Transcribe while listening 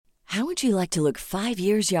How would you like to look 5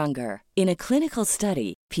 years younger? In a clinical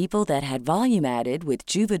study, people that had volume added with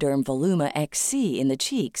Juvederm Voluma XC in the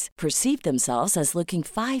cheeks perceived themselves as looking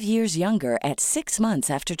 5 years younger at 6 months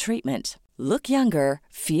after treatment. Look younger,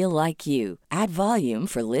 feel like you. Add volume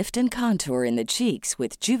for lift and contour in the cheeks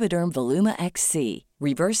with Juvederm Voluma XC.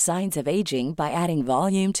 Reverse signs of aging by adding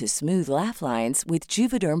volume to smooth laugh lines with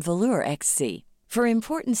Juvederm Volure XC. For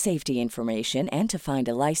important safety information and to find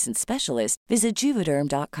a licensed specialist, visit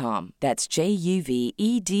Juvederm.com. That's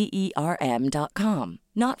JUVEDERM.com.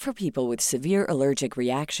 Not for people with severe allergic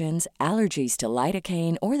reactions, allergies to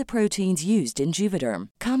lidocaine, or the proteins used in Juvederm.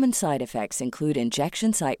 Common side effects include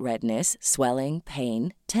injection site redness, swelling,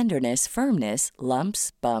 pain, tenderness, firmness,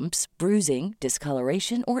 lumps, bumps, bruising,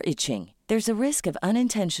 discoloration, or itching. There's a risk of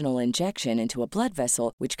unintentional injection into a blood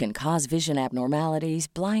vessel, which can cause vision abnormalities,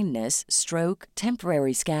 blindness, stroke,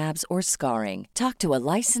 temporary scabs, or scarring. Talk to a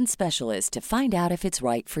licensed specialist to find out if it's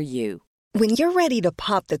right for you. When you're ready to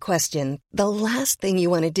pop the question, the last thing you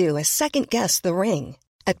want to do is second-guess the ring.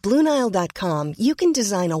 At BlueNile.com, you can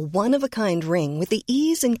design a one-of-a-kind ring with the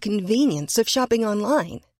ease and convenience of shopping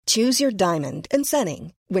online. Choose your diamond and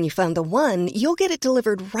setting. When you find the one, you'll get it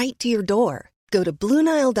delivered right to your door. Go to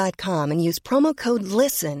BlueNile.com and use promo code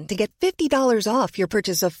LISTEN to get $50 off your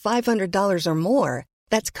purchase of $500 or more.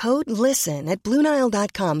 That's code LISTEN at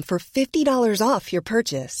BlueNile.com for $50 off your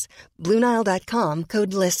purchase. BlueNile.com,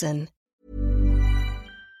 code LISTEN.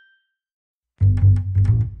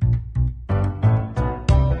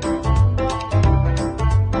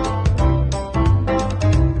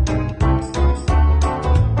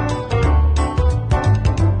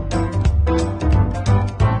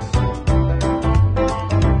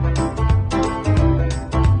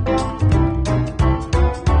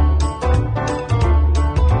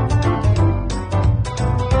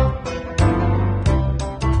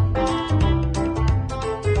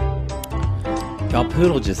 Y'all,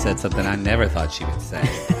 Poodle just said something I never thought she would say.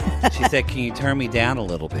 She said, "Can you turn me down a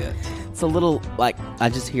little bit?" It's a little like I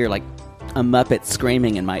just hear like a Muppet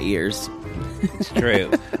screaming in my ears. It's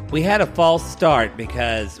true. We had a false start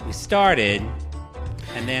because we started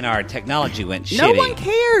and then our technology went shitty. No one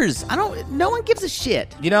cares. No one gives a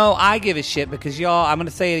shit. You know, I give a shit because, y'all, I'm going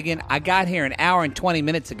to say it again. I got here an hour and 20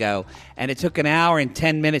 minutes ago, and it took an hour and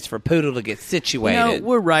 10 minutes for Poodle to get situated. No,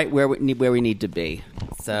 we're right where we need to be.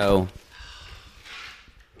 So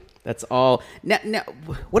that's all. Now,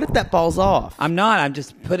 what if that falls off? I'm not. I'm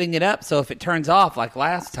just putting it up so if it turns off like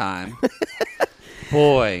last time.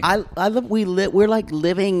 Boy. I love we're like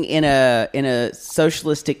living in a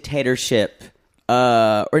socialist dictatorship.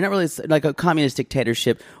 Or not really, like a communist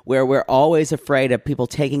dictatorship where we're always afraid of people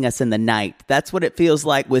taking us in the night. That's what it feels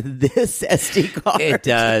like with this SD card. It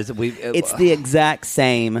does. It's the exact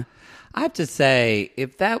same. I have to say,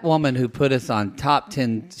 if that woman who put us on top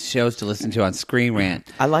 10 shows to listen to on Screen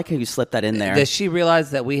Rant, I like how you slipped that in there. Does she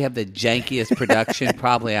realize that we have the jankiest production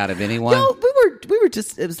probably out of anyone? No, we were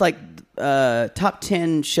just, it was like top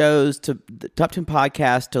 10 shows top 10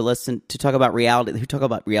 podcasts to talk about reality, who talk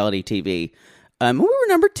about reality TV. We were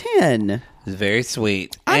number 10. It was very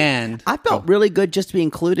sweet. I felt really good just to be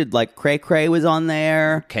included. Like Cray Cray was on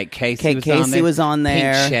there. Kate Casey was on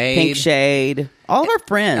there. Pink Shade. All of our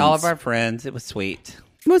friends. All of our friends. It was sweet.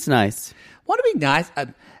 It was nice. Wouldn't it be nice?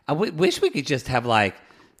 I wish we could just have like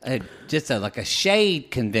a shade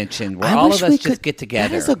convention where all of us just get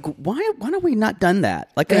together. Why have we not done that?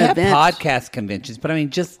 Like they an have event. podcast conventions, but I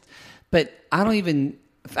mean, I don't even.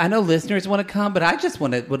 I know listeners want to come, but I just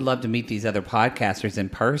would love to meet these other podcasters in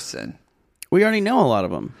person. We already know a lot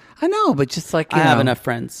of them. I know, but just like I have enough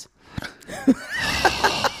friends.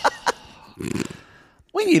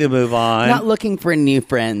 We need to move on. Not looking for new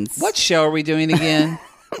friends. What show are we doing again?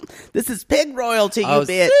 This is Pig Royalty, you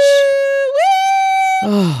bitch.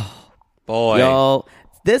 Oh, boy. Y'all,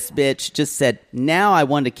 this bitch just said, now I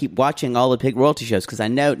want to keep watching all the Pig Royalty shows because I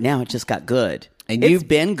know now it just got good. And it's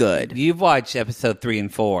been good. You've watched episode 3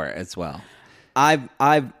 and 4 as well. I've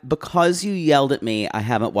because you yelled at me, I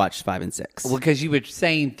haven't watched 5 and 6. Well, because you were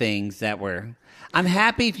saying things that were. I'm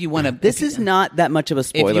happy if you want to. This is not that much of a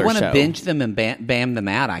spoiler show. If you want to binge them and bam them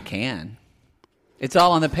out, I can. It's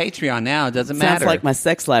all on the Patreon now. It doesn't matter. Sounds like my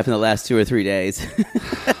sex life in the last 2 or 3 days.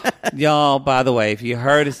 Y'all, by the way, if you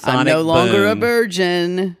heard a sonic I'm no longer boom, a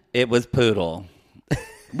virgin. It was Poodle.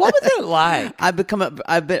 What was it like? I've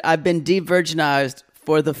been de-virginized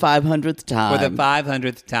for the 500th time. For the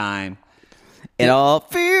 500th time. It all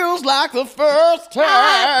feels like the first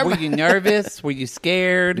time. Were you nervous? Were you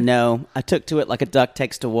scared? No, I took to it like a duck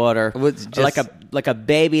takes to water. It was just like a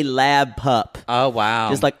baby lab pup. Oh wow!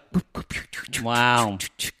 Just like wow.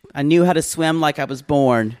 I knew how to swim like I was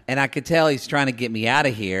born. And I could tell he's trying to get me out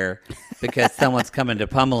of here because someone's coming to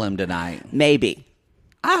pummel him tonight. Maybe.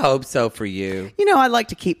 I hope so for you. You know, I like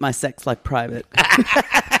to keep my sex life private.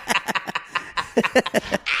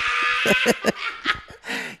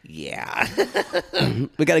 Yeah.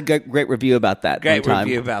 We got a great review about that. Great one time.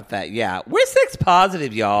 review about that. Yeah. We're sex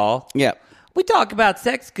positive, y'all. Yeah. We talk about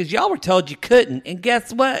sex because y'all were told you couldn't. And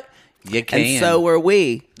guess what? You can. And so were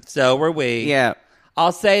we. So were we. Yeah.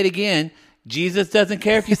 I'll say it again. Jesus doesn't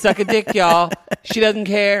care if you suck a dick, y'all. She doesn't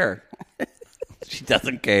care. She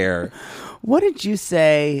doesn't care. What did you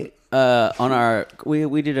say on our...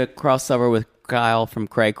 We did a crossover with Kyle from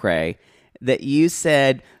Cray Cray that you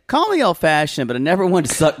said, call me old-fashioned, but I never wanted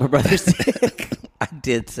to suck my brother's dick. I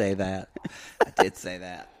did say that.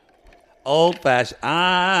 Old-fashioned.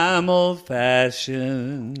 I'm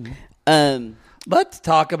old-fashioned. Let's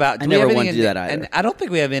talk about... I never wanted to do that either. And I don't think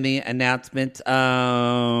we have any announcements. We've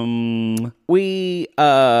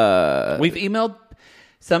emailed...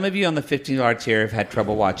 Some of you on the $15 tier have had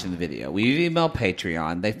trouble watching the video. We've emailed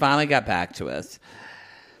Patreon. They finally got back to us.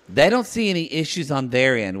 They don't see any issues on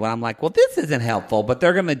their end. When I'm like, well, this isn't helpful, but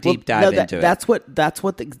they're going to deep dive into it. That's what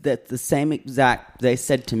the same exact they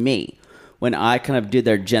said to me when I kind of did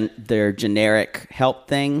their generic help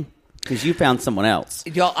thing. Because you found someone else.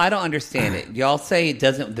 Y'all, I don't understand it. Y'all say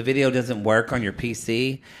the video doesn't work on your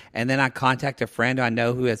PC, and then I contact a friend I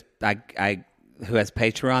know who has who has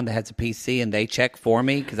Patreon that has a PC, and they check for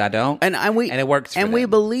me because I don't, and it works. And we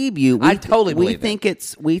believe you. I totally believe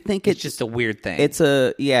we think it's just a weird thing. It's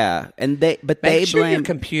and they Make sure blame your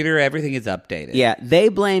computer. Everything is updated. Yeah, they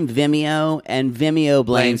blame Vimeo, and Vimeo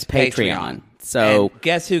blames Patreon. So and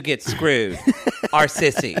guess who gets screwed? Our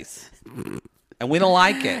sissies. And we don't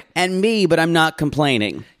like it. And me, but I'm not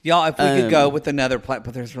complaining. Y'all, if we could go with another but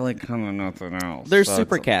there's really kind of nothing else. There's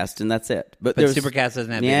Supercast, and that's it. But Supercast doesn't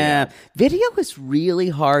have video. Yeah, video is really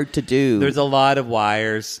hard to do. There's a lot of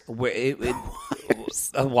wires. Wires.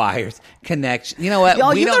 Connection. You know what?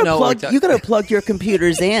 Y'all, we don't know. You got to plug your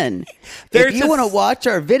computers in. If you want to watch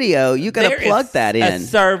our video, you got to plug that in. A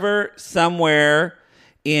server somewhere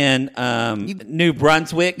in New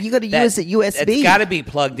Brunswick. You got to use a USB. It's got to be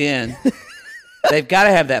plugged in. They've got to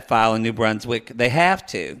have that file in New Brunswick. They have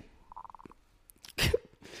to.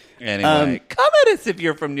 Anyway, come at us if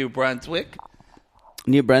you're from New Brunswick.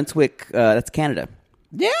 New Brunswick, that's Canada.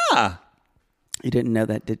 Yeah. You didn't know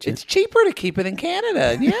that, did you? It's cheaper to keep it in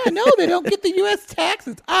Canada. Yeah, no, they don't get the U.S.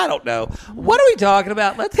 taxes. I don't know. What are we talking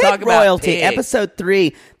about? Let's talk about royalty. pigs. Episode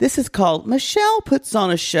 3. This is called Michelle Puts on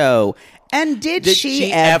a Show. And did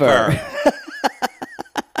she ever?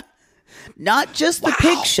 Not just the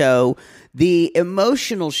pig show. The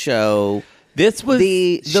emotional show. This was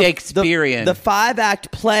Shakespearean. The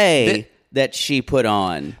 5-act play that she put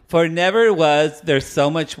on. For never was there so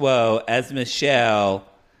much woe as Michelle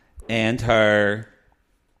and her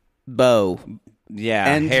beau.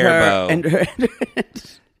 Yeah, and hair bow.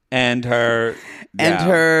 And her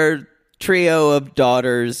her trio of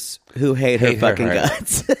daughters who hate her fucking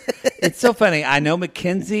guts. It's so funny. I know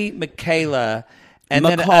Mackenzie, Michaela, and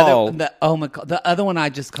McCall. The other one I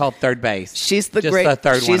just called third base. She's the just great. The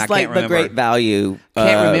third she's one. I like can't the remember. great value.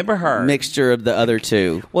 Can't remember her mixture of the other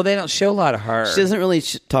two. Well, they don't show a lot of her. She doesn't really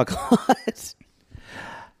talk a lot.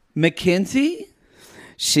 Mackenzie,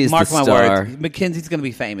 she's mark the my star. words. Mackenzie's going to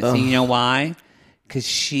be famous. And you know why? Because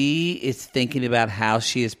she is thinking about how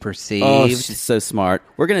she is perceived. Oh, she's so smart.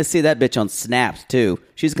 We're going to see that bitch on Snaps, too.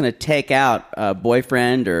 She's going to take out a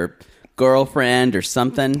boyfriend or girlfriend or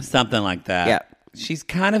something. Something like that. Yeah. She's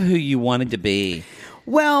kind of who you wanted to be.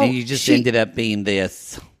 Well, and you just ended up being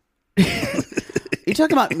this. You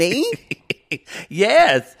talking about me?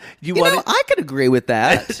 Yes. I could agree with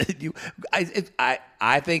that.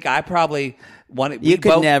 I think I probably wanted. You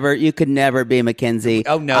could never be Mackenzie.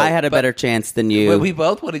 Oh no, I had a better chance than you. We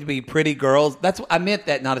both wanted to be pretty girls. I meant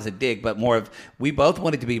that not as a dig, but more of we both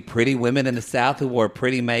wanted to be pretty women in the South who wore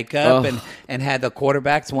pretty makeup and had the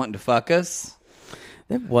quarterbacks wanting to fuck us.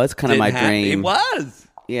 That was kind of my dream. It was.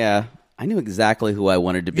 Yeah, I knew exactly who I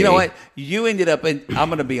wanted to be. You know what? You ended up. I'm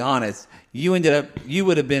going to be honest. You would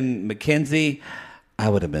have been Mackenzie. I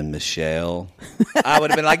would have been Michelle. I would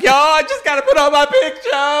have been like, yo, I just got to put on my big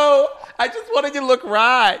show. I just wanted you to look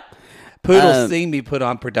right. Poodle's seen me put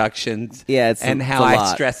on productions. Yeah, and how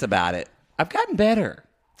I stress about it. I've gotten better.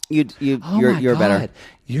 You're better.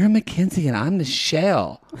 You're Mackenzie and I'm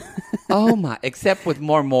Michelle. Oh my! Except with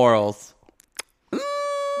more morals.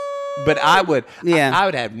 But I would, I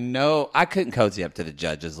would have I couldn't cozy up to the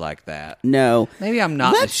judges like that. No. Maybe I'm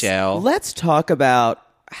not Michelle. Let's talk about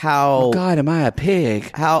how... Oh, God, am I a pig?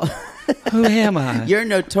 How... Who am I? You're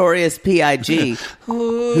Notorious P.I.G.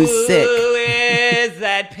 who's sick. Who is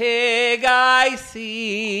that pig I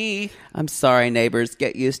see? I'm sorry, neighbors.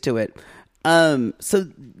 Get used to it. So,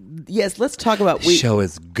 yes, let's talk about... The show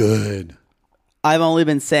is good. I've only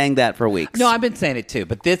been saying that for weeks. No, I've been saying it too.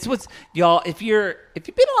 But this was, y'all, if you've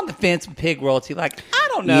been on the fence with pig royalty, like, I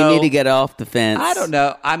don't know. You need to get off the fence. I don't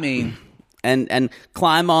know. I mean... And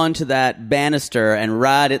climb onto that banister and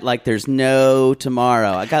ride it like there's no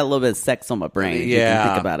tomorrow. I got a little bit of sex on my brain. If you can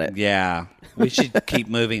think about it. Yeah. We should keep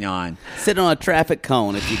moving on. Sit on a traffic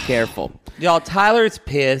cone if you're careful. Y'all, Tyler's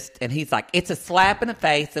pissed, and he's like, it's a slap in the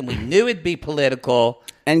face, and we knew it'd be political.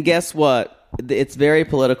 And guess what? It's very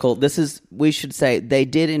political. We should say, they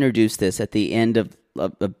did introduce this at the end of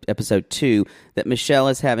episode 2, that Michelle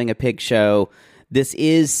is having a pig show. This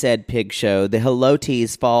is said pig show, the Hello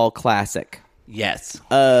Teas Fall Classic. Yes.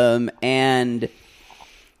 And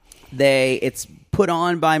it's put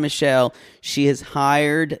on by Michelle. She has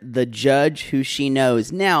hired the judge who she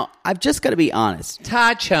knows. Now, I've just got to be honest.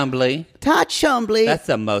 Ty Chumbley. That's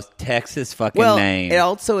the most Texas fucking name. It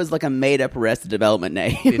also is like a made-up Arrested Development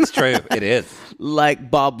name. It's true. It is.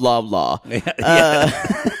 Like Bob Blah Blah.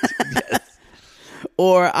 Yes.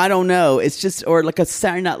 Or, I don't know, it's just, or like a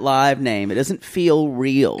Saturday Night Live name. It doesn't feel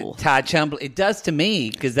real. Ty Chumbley. It does to me,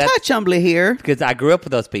 because Ty Chumbley here. Because I grew up with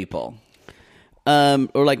those people. Or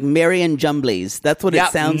like Marion Jumblies. That's what it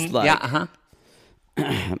sounds like. Yeah,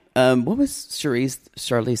 what was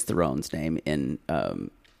Charlize Theron's name in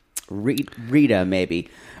Rita? Maybe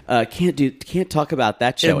can't talk about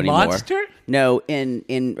that show in anymore. Monster? No,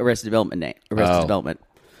 in Arrested Development. Development.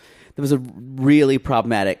 There was a really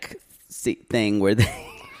problematic thing where they.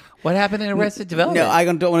 What happened in Arrested Development? No, I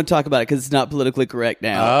don't want to talk about it because it's not politically correct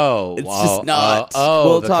now. Oh, it's just not.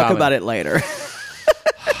 We'll talk about it later.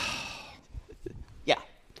 Yeah.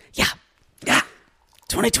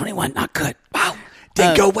 2021, not good. Wow.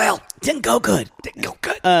 Didn't go well. Didn't go good.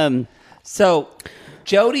 So,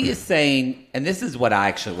 Jody is saying, and this is what I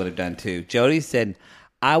actually would have done too. Jody said,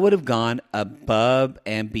 I would have gone above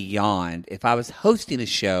and beyond. If I was hosting a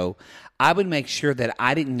show, I would make sure that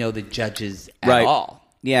I didn't know the judges at all.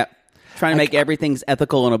 Yeah. Trying to make everything's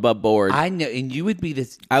ethical and above board. I know, and you would be the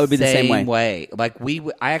same way. Like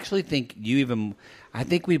I actually think I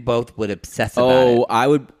think we both would obsess about it. Oh, I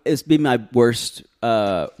would. It'd be my worst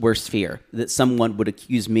fear that someone would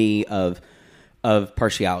accuse me of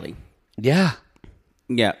partiality. Yeah.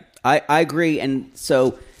 Yeah, I agree. And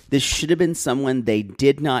so this should have been someone they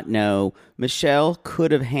did not know. Michelle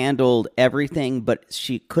could have handled everything, but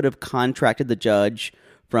she could have contracted the judge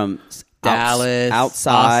from Dallas,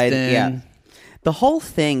 outside. Austin. Yeah, the whole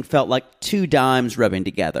thing felt like two dimes rubbing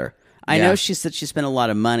together. I know she said she spent a lot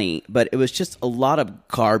of money, but it was just a lot of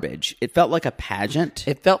garbage. It felt like a pageant.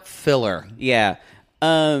 It felt filler. Yeah.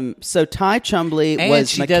 So Ty Chumbley and was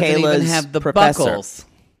she Michaela's doesn't even have the professor. buckles.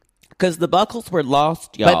 Because the buckles were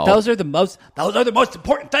lost, y'all. But those are the most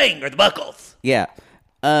important thing, are the buckles. Yeah.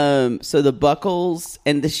 So the buckles,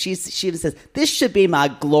 and she even says, this should be my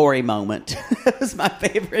glory moment. That was my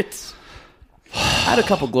favorite. I had a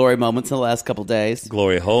couple glory moments in the last couple days.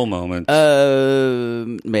 Glory hole moment.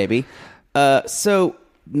 Maybe. So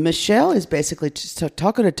Michelle is basically just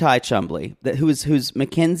talking to Ty Chumbley, who's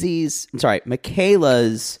Michaela's.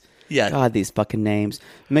 Yeah. God, these fucking names.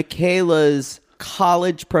 Michaela's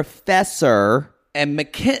college professor. And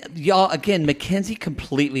Mackenzie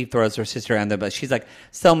completely throws her sister around there, but she's like,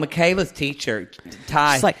 so Michaela's teacher,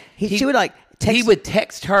 Ty, She's like, she would like text, he would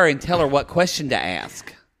text her and tell her what question to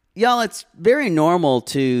ask. Y'all, it's very normal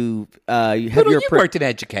to you worked in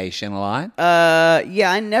education a lot.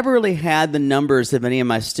 Yeah, I never really had the numbers of any of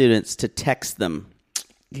my students to text them.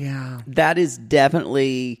 Yeah, that is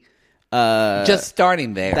definitely just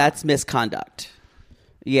starting there. That's misconduct.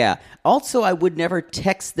 Yeah. Also, I would never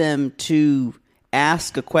text them to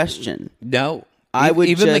ask a question. No, I would.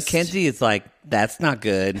 Even Mackenzie is like, that's not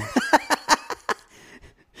good.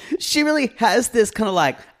 She really has this kind of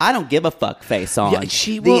like, I don't give a fuck face on. Yeah,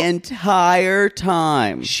 the entire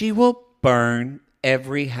time. She will burn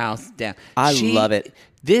every house down. I love it.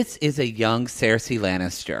 This is a young Cersei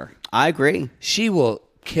Lannister. I agree. She will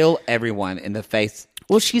kill everyone in the face.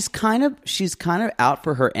 Well, she's kind of out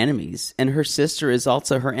for her enemies, and her sister is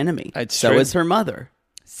also her enemy. So is her mother,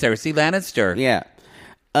 Cersei Lannister. Yeah.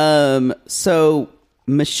 So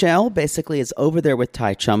Michelle basically is over there with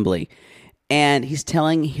Ty Chumbley. And he's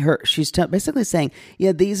telling her, she's basically saying,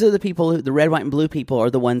 yeah, these are the people, the red, white, and blue people are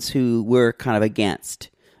the ones who we're kind of against.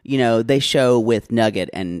 You know, they show with Nugget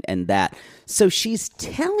and that. So she's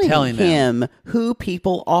telling him who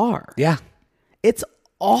people are. Yeah. It's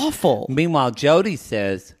awful. Meanwhile, Jody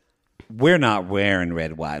says, we're not wearing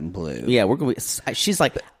red, white, and blue. Yeah, we're going to she's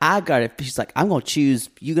like, I got it. She's like, I'm going to choose.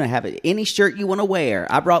 You're going to have any shirt you want to wear.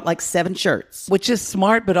 I brought like 7 shirts. Which is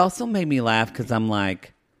smart, but also made me laugh because I'm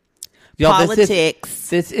like, politics.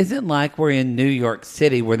 This isn't like we're in New York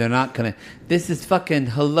City where they're not going to. This is fucking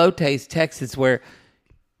Helotes, Texas, where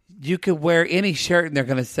you could wear any shirt and they're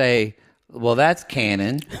going to say, well, that's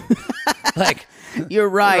canon. Like, you're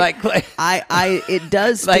right. Like it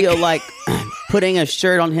does feel like putting a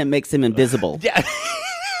shirt on him makes him invisible. Yeah.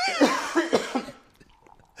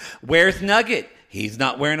 Where's Nugget? He's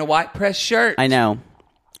not wearing a white press shirt. I know.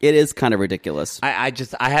 It is kind of ridiculous. I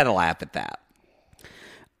had a laugh at that.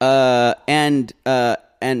 And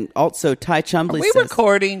also Ty Chumbley says... Are we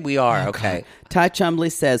recording? We are, okay. Ty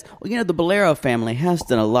Chumbley says, well, the Bolero family has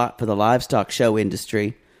done a lot for the livestock show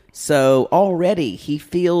industry. So already he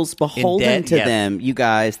feels beholden to them, you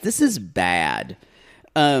guys. This is bad.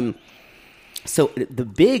 So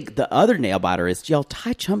the other nail biter is, y'all,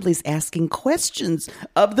 Ty Chumbley's asking questions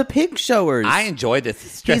of the pig showers. I enjoy this. It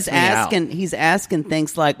stressed me out. He's asking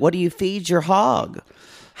things like, what do you feed your hog?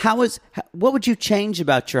 What would you change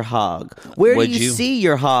about your hog? Where do you see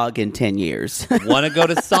your hog in 10 years? Want to go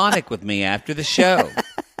to Sonic with me after the show?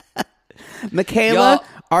 Michaela,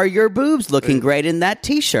 are your boobs looking great in that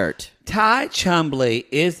T-shirt? Ty Chumbley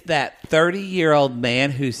is that 30-year-old man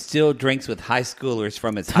who still drinks with high schoolers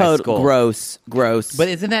from his high school. Gross. But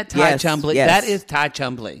isn't that Ty Chumbley? Yes. That is Ty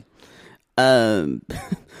Chumbley.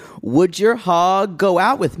 Would your hog go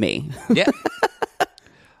out with me? Yeah.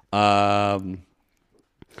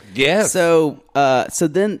 Yeah. So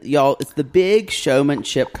then, y'all, it's the big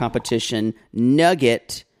showmanship competition.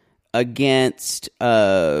 Nugget against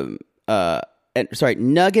Nugget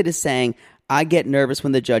is saying, I get nervous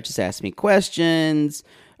when the judges ask me questions.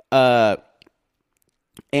 And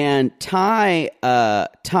Ty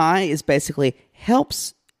is basically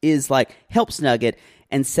helps Nugget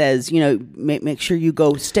and says, make sure you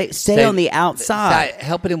go stay on the outside.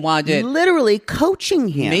 Helping him while literally coaching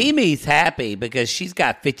him. Mimi's happy because she's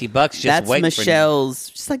got $50 just That's waiting Michelle's.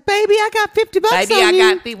 She's like, baby, I got $50 baby, on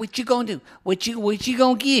you. What you gonna do? What you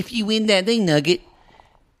gonna get if you win that thing, Nugget?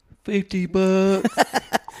 $50.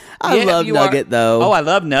 I love Nugget, though. Oh, I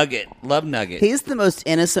love Nugget. Love Nugget. He's the most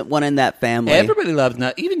innocent one in that family. Everybody loves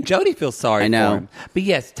Nugget. Even Jody feels sorry I know. for him. But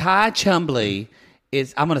yes, Ty Chumbley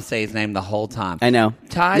is, I'm going to say his name the whole time. I know.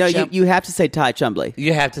 You have to say Ty Chumbley.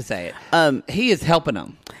 You have to say it. He is helping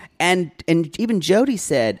him. And even Jody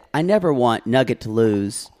said, I never want Nugget to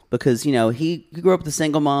lose because, he grew up with a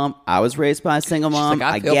single mom. I was raised by a single mom.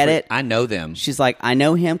 Like, I get it. I know them. She's like, I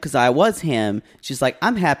know him because I was him. She's like,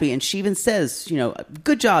 I'm happy. And she even says,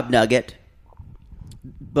 good job, Nugget.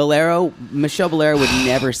 Michelle Bolero would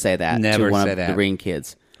never say that to one of the Green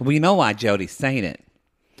kids. Well, you know why Jody's saying it?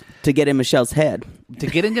 To get in Michelle's head. To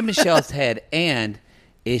get into Michelle's head. And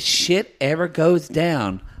if shit ever goes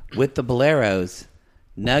down with the Boleros,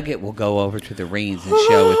 Nugget will go over to the Reens and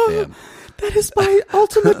show with them. That is my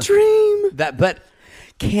ultimate dream. But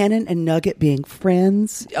Cannon and Nugget being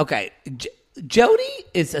friends. Okay,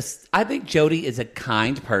 I think Jody is a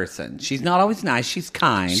kind person. She's not always nice. She's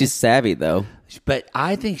kind. She's savvy, though. But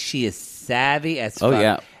I think she is savvy as fuck. Oh,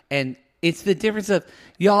 yeah. And it's the difference of,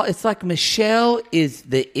 y'all, it's like Michelle is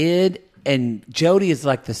the id and Jody is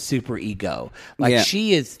like the super ego. Like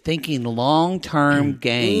she is thinking long-term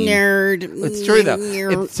game. Nerd. It's true,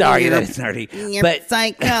 though. Sorry, that's nerdy. But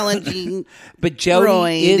psychology. But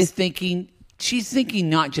Jody is thinking, she's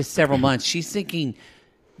thinking not just several months. She's thinking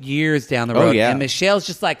years down the road. Oh, yeah. And Michelle's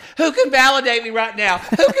just like, who can validate me right now?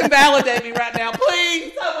 Who can validate me right now?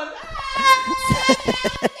 Please,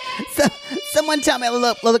 someone. Someone tell me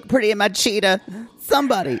I look pretty in my cheetah.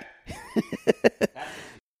 Somebody.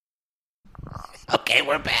 Okay,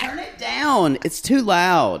 we're back. Turn it down. It's too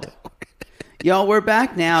loud. Y'all, we're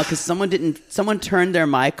back now because someone turned their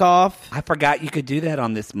mic off. I forgot you could do that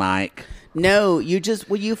on this mic. No, you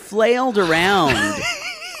flailed around.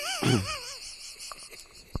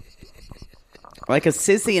 Like a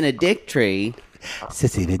sissy in a dick tree.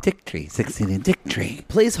 Sissy in a dick tree. Sissy in a dick tree.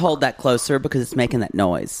 Please hold that closer because it's making that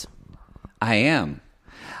noise. I am.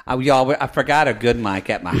 Y'all, I forgot a good mic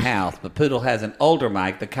at my house, but Poodle has an older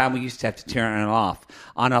mic, the kind we used to have to turn it on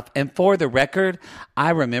off. And for the record, I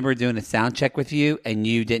remember doing a sound check with you, and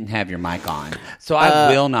you didn't have your mic on, so I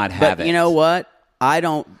will not have but it. You know what? I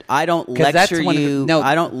don't lecture you.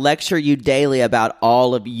 I don't lecture you daily about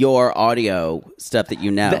all of your audio stuff that you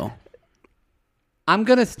know. I'm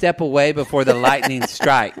gonna step away before the lightning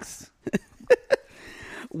strikes.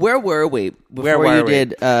 Where were we?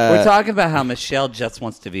 We're talking about how Michelle just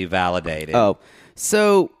wants to be validated. Oh,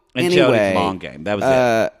 so and anyway, Jody's long game. That was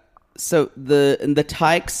it. So the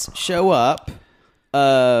Tykes show up,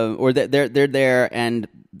 or they're there, and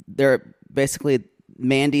they're basically.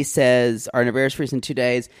 Mandy says our anniversary is in 2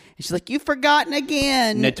 days, and she's like, "You've forgotten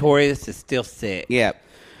again." Notorious is still sick. Yeah.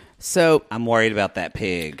 So I'm worried about that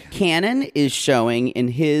pig. Cannon is showing in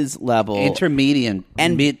his level Intermediate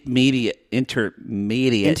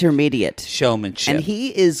showmanship. and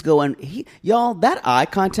he is going. Y'all, that eye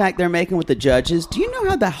contact they're making with the judges. Do you know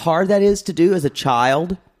how hard that is to do as a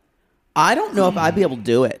child? I don't know if I'd be able to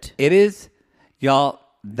do it. It is, y'all.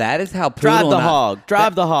 That is how Poodle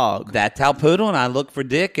Drive the hog. That's how Poodle and I look for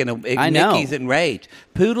dick, and I know. Mickey's enraged.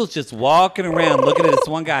 Poodle's just walking around looking at this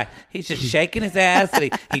one guy. He's just shaking his ass,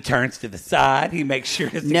 and he turns to the side. He makes sure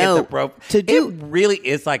to get the rope. It really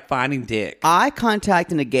is like finding dick. Eye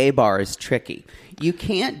contact in a gay bar is tricky. You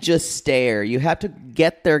can't just stare. You have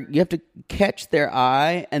to catch their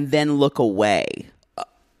eye and then look away.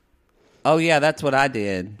 Oh yeah, that's what I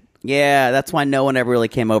did. Yeah, that's why no one ever really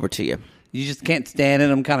came over to you. You just can't stand in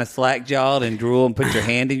them kind of slack-jawed and drool and put your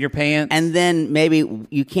hand in your pants. And then maybe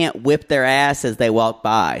you can't whip their ass as they walk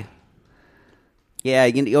by. Yeah,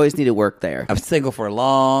 you always need to work there. I was single for a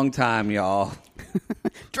long time, y'all.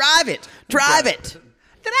 Drive it! Drive it!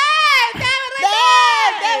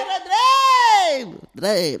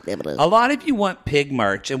 A lot of you want pig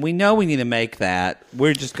merch, and we know we need to make that.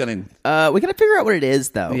 We're just going to... we got to figure out what it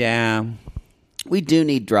is, though. Yeah. We do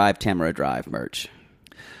need Drive Tamara Drive merch.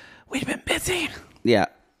 We've been busy. Yeah.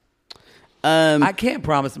 I can't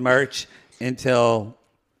promise merch until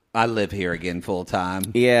I live here again full time.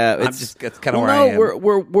 Yeah, that's kind of where I am.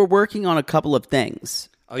 We're working on a couple of things.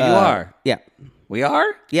 Oh, you are? Yeah. We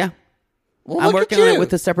are? Yeah. Well, I'm working on it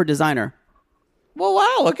with a separate designer. Well,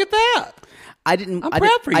 wow, look at that. I'm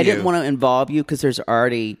proud for you. I didn't want to involve you because there's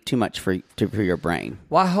already too much for your brain.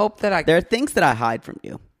 Well, I hope that there are things that I hide from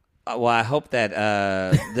you. Well, I hope that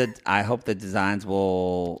I hope the designs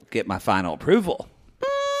will get my final approval.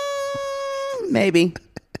 Maybe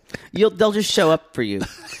they'll just show up for you.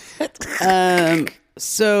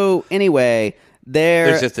 So anyway,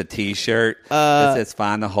 there's just a T-shirt that says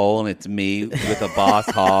 "Find the hole" and it's me with a boss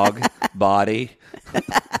hog body,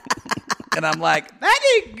 and I'm like, that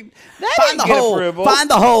didn't get approval. Find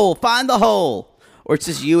the hole, or it's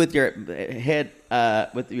just you with your head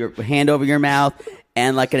with your hand over your mouth.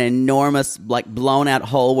 And like an enormous, like blown out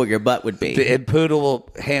hole where your butt would be. And Poodle will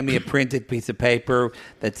hand me a printed piece of paper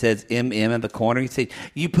that says MM in the corner. He said,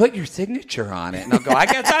 "You put your signature on it," and I'll go, "I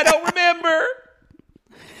guess I don't remember."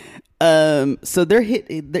 So they're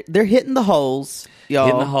hitting the holes, y'all.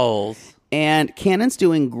 Hitting the holes. And Cannon's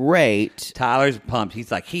doing great. Tyler's pumped. He's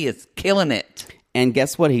like, he is killing it. And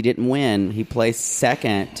guess what? He didn't win. He placed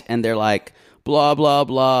second. And they're like, blah blah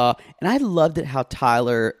blah. And I loved it how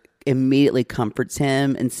Tyler immediately comforts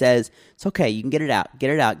him and says, "It's okay, you can get it out,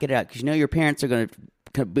 because you know your parents are going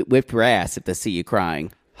to whip your ass if they see you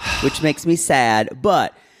crying," which makes me sad.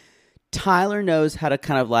 But Tyler knows how to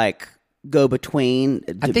kind of like go between.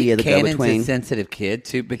 I think Cannon's a sensitive kid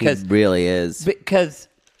too, because he really is. Because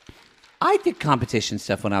I did competition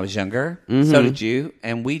stuff when I was younger. Mm-hmm. So did you,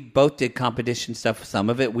 and we both did competition stuff.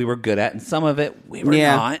 Some of it we were good at, and some of it we were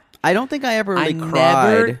not. I don't think I ever really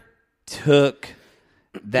cried. Never took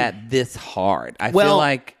that this hard. I feel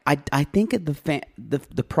like I think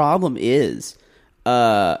the problem is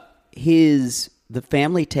the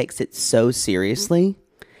family takes it so seriously,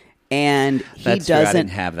 and he doesn't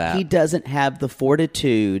have that. He doesn't have the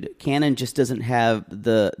fortitude. Cannon just doesn't have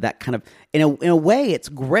that kind of. In a way, it's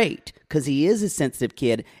great because he is a sensitive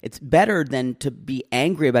kid. It's better than to be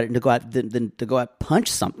angry about it and to go out than to go out and punch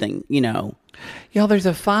something. You know. Y'all, there's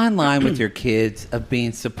a fine line with your kids of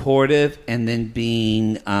being supportive and then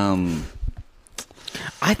being... I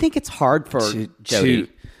think it's hard for Jody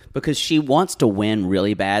because she wants to win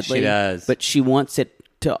really badly. She does. But she wants it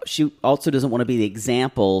to... She also doesn't want to be the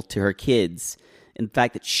example to her kids. In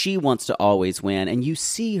fact, that she wants to always win. And you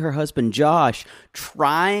see her husband, Josh,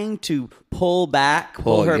 trying to pull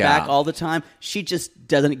her back all the time. She just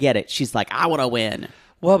doesn't get it. She's like, I want to win.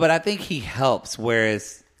 Well, but I think he helps,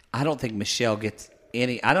 whereas... I don't think Michelle gets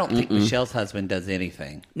any... I don't think Michelle's husband does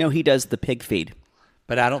anything. No, he does the pig feed.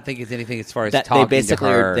 But I don't think it's anything as far as talking to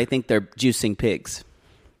her. They think they're juicing pigs.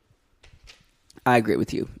 I agree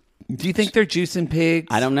with you. Do you think they're juicing pigs?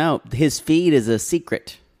 I don't know. His feed is a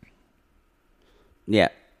secret. Yeah.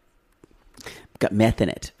 Got meth in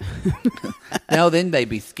it. No, then they'd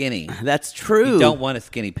be skinny. That's true. You don't want a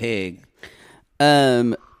skinny pig.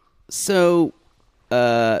 So...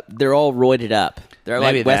 they're all roided up. They're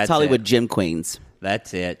Maybe like West Hollywood gym queens.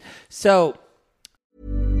 That's it. So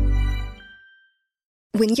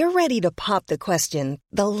When you're ready to pop the question,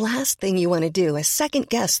 the last thing you want to do is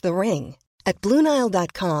second-guess the ring. At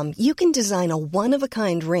BlueNile.com, you can design a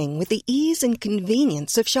one-of-a-kind ring with the ease and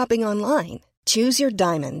convenience of shopping online. Choose your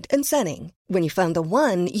diamond and setting. When you find the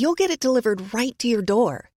one, you'll get it delivered right to your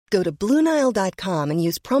door. Go to BlueNile.com and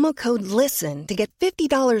use promo code LISTEN to get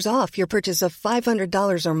 $50 off your purchase of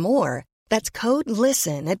 $500 or more. That's code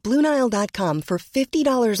LISTEN at BlueNile.com for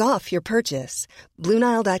 $50 off your purchase.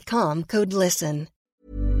 BlueNile.com, code LISTEN.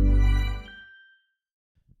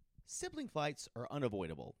 Sibling fights are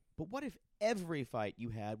unavoidable, but what if every fight you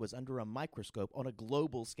had was under a microscope on a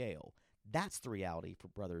global scale? That's the reality for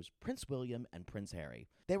brothers Prince William and Prince Harry.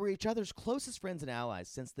 They were each other's closest friends and allies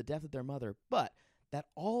since the death of their mother, but that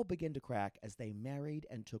all began to crack as they married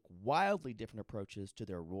and took wildly different approaches to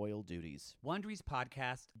their royal duties. Wondery's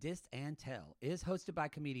podcast, Dis and Tell, is hosted by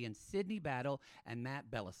comedians Sydney Battle and Matt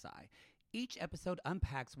Belisai. Each episode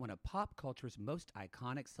unpacks one of pop culture's most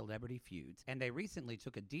iconic celebrity feuds, and they recently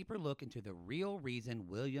took a deeper look into the real reason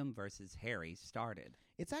William versus Harry started.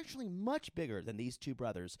 It's actually much bigger than these two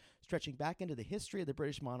brothers, stretching back into the history of the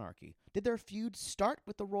British monarchy. Did their feud start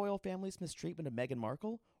with the royal family's mistreatment of Meghan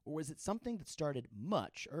Markle, or was it something that started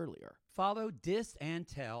much earlier? Follow Dis and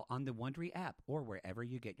Tell on the Wondery app or wherever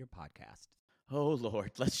you get your podcast. Oh,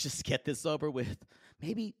 Lord, let's just get this over with.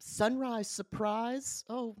 Maybe Sunrise Surprise?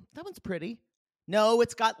 Oh, that one's pretty. No,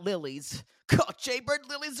 it's got lilies. God, Jaybird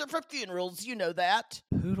lilies are for funerals, you know that.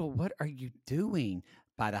 Poodle, what are you doing?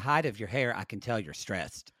 By the height of your hair, I can tell you're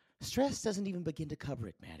stressed. Stress doesn't even begin to cover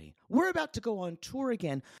it, Maddie. We're about to go on tour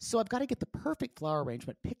again, so I've got to get the perfect flower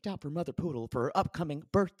arrangement picked out for Mother Poodle for her upcoming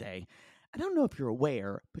birthday. I don't know if you're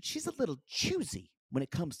aware, but she's a little choosy when it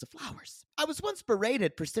comes to flowers. I was once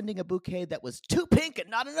berated for sending a bouquet that was too pink and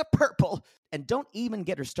not enough purple. And don't even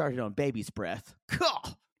get her started on baby's breath.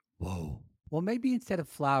 God. Whoa. Well, maybe instead of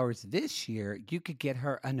flowers this year, you could get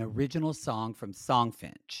her an original song from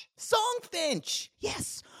Songfinch. Songfinch!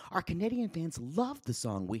 Yes! Our Canadian fans loved the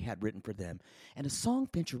song we had written for them. And a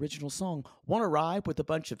Songfinch original song won't arrive with a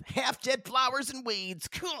bunch of half-dead flowers and weeds.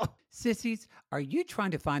 Sissies, are you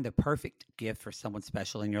trying to find the perfect gift for someone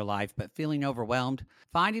special in your life but feeling overwhelmed?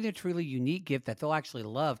 Finding a truly unique gift that they'll actually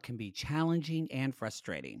love can be challenging and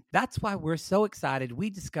frustrating. That's why we're so excited we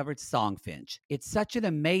discovered Songfinch. It's such an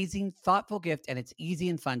amazing, thoughtful gift, and it's easy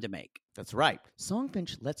and fun to make. That's right.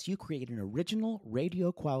 Songfinch lets you create an original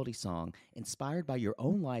radio-quality song inspired by your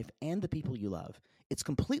own life and the people you love. It's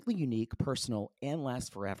completely unique, personal, and lasts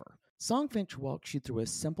forever. Songfinch walks you through a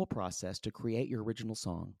simple process to create your original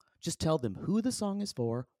song. Just tell them who the song is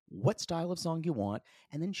for, what style of song you want,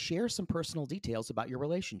 and then share some personal details about your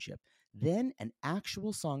relationship. Then an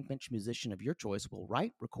actual Songfinch musician of your choice will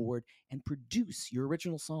write, record, and produce your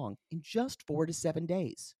original song in just 4 to 7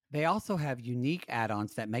 days. They also have unique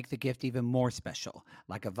add-ons that make the gift even more special,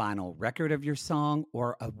 like a vinyl record of your song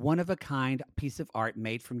or a one-of-a-kind piece of art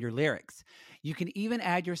made from your lyrics. You can even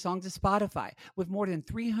add your song to Spotify. With more than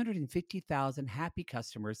 350,000 happy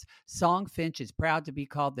customers, Songfinch is proud to be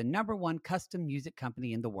called the #1 custom music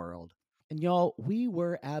company in the world. And y'all, we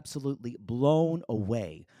were absolutely blown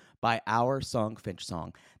away by our Songfinch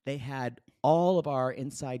song. They had all of our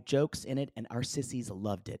inside jokes in it, and our sissies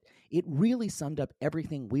loved it. It really summed up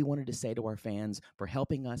everything we wanted to say to our fans for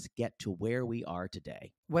helping us get to where we are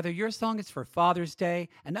today. Whether your song is for Father's Day,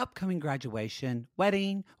 an upcoming graduation,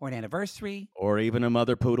 wedding, or an anniversary, or even a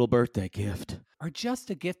Mother Poodle birthday gift, or just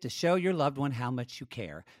a gift to show your loved one how much you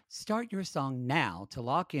care, start your song now to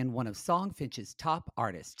lock in one of Songfinch's top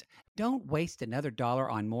artists. Don't waste another dollar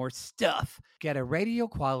on more stuff. Get a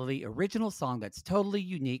radio-quality original song that's totally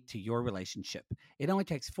unique to your relationship. It only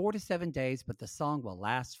takes 4 to 7 days, but the song will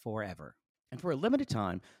last forever. And for a limited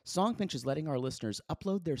time, Songfinch is letting our listeners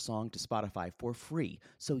upload their song to Spotify for free,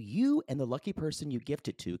 so you and the lucky person you gift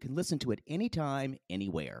it to can listen to it anytime,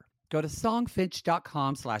 anywhere. Go to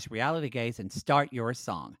songfinch.com/realitygaze and start your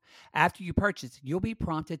song. After you purchase, you'll be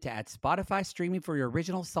prompted to add Spotify streaming for your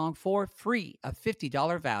original song for free, a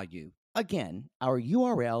 $50 value. Again, our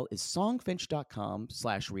URL is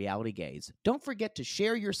songfinch.com/realitygaze. Don't forget to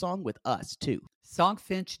share your song with us, too.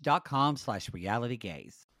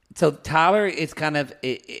 Songfinch.com/realitygaze. So Tyler is kind of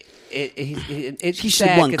it's he should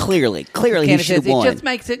have won clearly. Clearly, he should have won. It just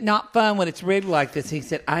makes it not fun when it's rigged like this. He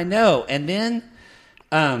said, "I know," and then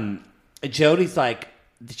Jody's like,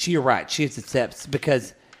 "You're right." She accepts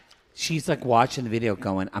because she's like watching the video,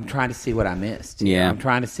 going, "I'm trying to see what I missed. Yeah, I'm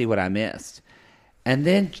trying to see what I missed." And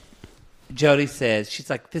then Jody says, "She's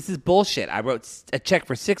like, this is bullshit. I wrote a check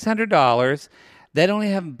for $600. They don't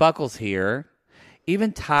even have buckles here."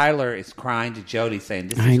 Even Tyler is crying to Jody, saying,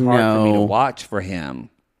 "This is hard for me to watch for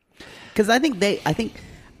him." Because I think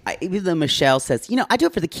even though Michelle says, I do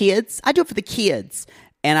it for the kids. I do it for the kids.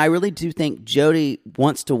 And I really do think Jody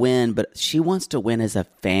wants to win, but she wants to win as a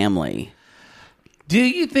family. Do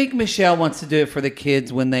you think Michelle wants to do it for the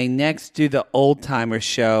kids when they next do the Old Timers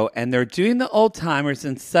show and they're doing the Old Timers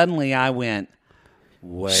and suddenly I went,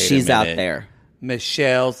 wait She's a out minute. there.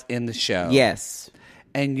 Michelle's in the show. Yes.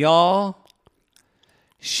 And y'all,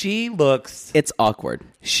 It's awkward.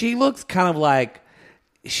 She looks kind of like,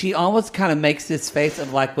 she almost kind of makes this face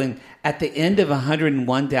of like when at the end of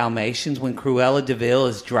 101 Dalmatians when Cruella de Vil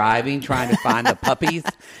is driving trying to find the puppies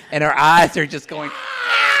and her eyes are just going.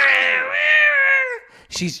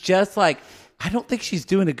 She's just like, I don't think she's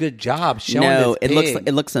doing a good job showing this pig.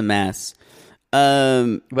 It looks a mess.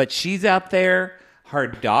 But she's out there, her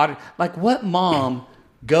daughter. Like, what mom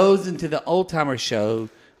goes into the Old Timer show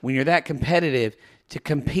when you're that competitive to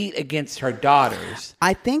compete against her daughters?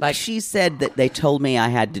 I think she said that they told me I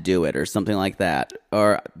had to do it or something like that.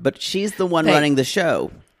 But she's the one running the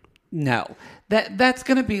show. No. That's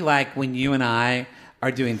going to be like when you and I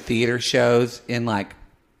are doing theater shows in like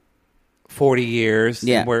 40 years.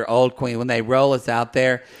 Yeah. And we're old queen. When they roll us out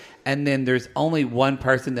there, and then there's only one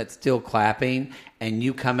person that's still clapping, and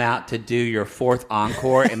you come out to do your fourth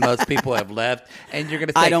encore, and most people have left, and you're going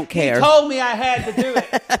to say, I don't care. You told me I had to do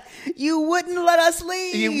it. You wouldn't let us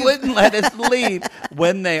leave. You wouldn't let us leave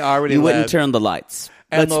when they already You left. wouldn't turn the lights.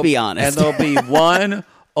 And Let's be honest. And there'll be one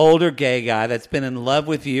older gay guy that's been in love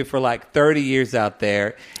with you for like 30 years out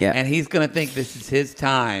there, Yeah. and he's going to think this is his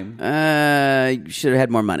time. You should have had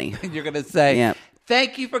more money. And you're going to say, Yeah.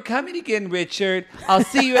 Thank you for coming again, Richard. I'll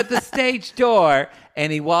see you at the stage door.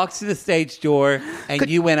 And he walks to the stage door, and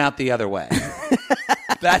you went out the other way.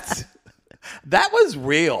 That was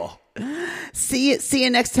real. See you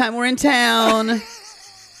next time we're in town.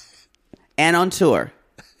 And on tour.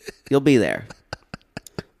 You'll be there.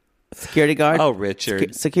 Security guard. Oh,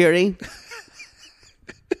 Richard. Security.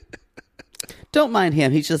 Don't mind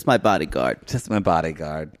him. He's just my bodyguard. Just my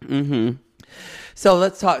bodyguard. Mm-hmm. So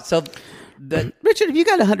let's talk. So Richard, have you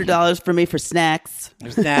got $100 for me for snacks?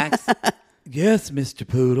 snacks. Yes, Mr.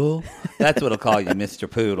 Poodle. That's what I'll call you, Mr.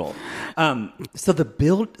 Poodle. So the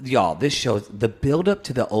build, y'all, this shows the build up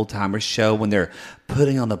to the Old Timers show when they're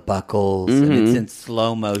putting on the buckles and it's in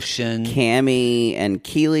slow motion. Cammy and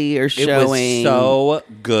Keely are It showing. was so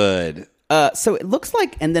good. So it looks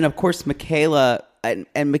like, and then of course Michaela and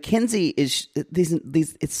Mackenzie is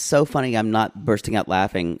these. It's so funny. I'm not bursting out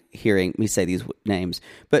laughing hearing me say these names,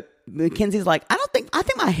 but Mackenzie's like, I think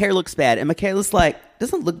my hair looks bad, and Michaela's like,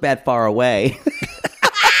 doesn't look bad far away.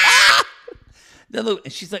 And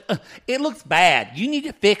she's like, it looks bad. You need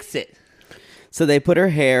to fix it. So they put her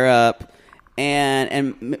hair up,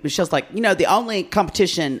 and Michelle's like, the only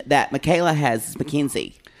competition that Michaela has is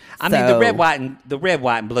Mackenzie. I mean, the red,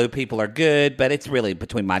 white, and blue people are good, but it's really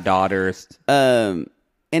between my daughters.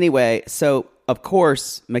 Anyway, so of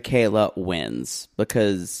course Michaela wins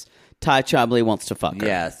because Ty Chombley wants to fuck her.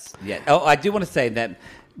 Yes. Yeah. Oh, I do want to say that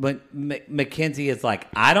when Mackenzie is like,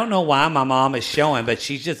 I don't know why my mom is showing, but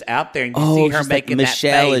she's just out there, and you see her she's making like, that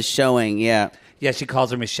Michelle face. is showing, yeah. Yeah, she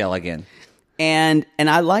calls her Michelle again. And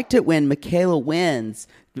I liked it when Michaela wins.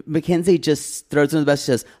 Mackenzie just throws in the best.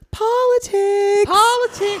 She says, "Politics."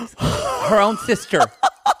 Her own sister.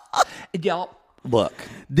 Y'all, look.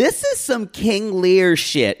 This is some King Lear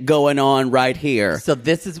shit going on right here. So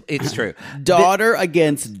it's true. Daughter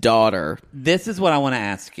against daughter. This is what I want to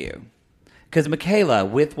ask you. Because Michaela,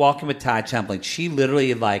 with Walking with Ty Chombley, she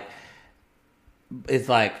literally is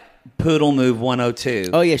like poodle move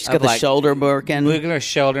 102. Oh, yeah, she's got the shoulder working. Moving her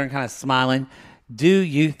shoulder and kind of smiling. Do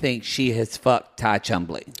you think she has fucked Ty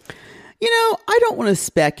Chombley? I don't want to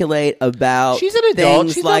speculate about She's an adult.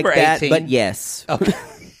 things She's like over that, 18. but yes. Okay.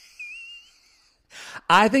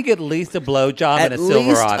 I think at least a blowjob At and a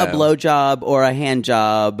least Silverado. a blowjob or a hand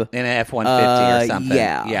job. In an F-150 or something.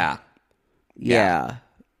 Yeah. Yeah.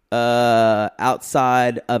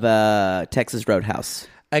 Outside of a Texas Roadhouse.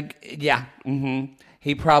 Yeah. Mm-hmm.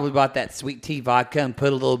 He probably bought that sweet tea vodka and put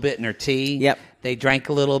a little bit in her tea. Yep. They drank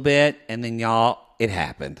a little bit, and then it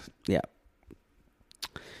happened. Yeah.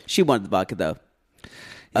 She wanted the vodka, though.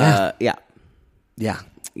 Yeah. Yeah. Yeah.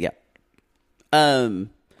 Yeah.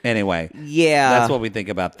 Anyway. Yeah. That's what we think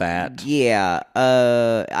about that. Yeah.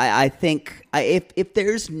 I think if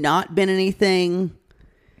there's not been anything,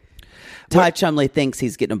 Ty Chombley thinks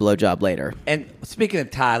he's getting a blowjob later. And speaking of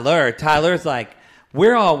Tyler's like,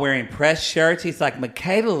 we're all wearing press shirts. He's like,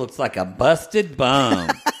 Michaela looks like a busted bum.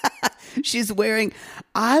 She's wearing.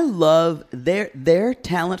 I love their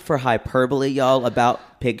talent for hyperbole, y'all,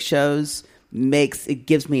 about pig shows.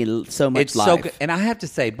 Gives me so much It's life. so good. And I have to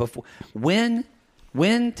say, before when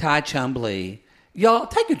Ty Chombley Y'all,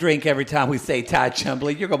 take a drink every time we say Ty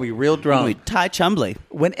Chumbley. You're going to be real drunk. Ty Chumbley.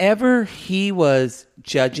 Whenever he was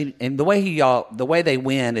judging, and the way they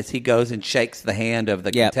win is he goes and shakes the hand of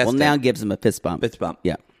the contestant. Well, now gives him a fist bump. Fist bump.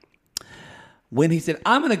 Yeah. When he said,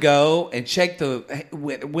 I'm going to go and shake the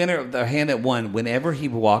winner of the hand that won, whenever he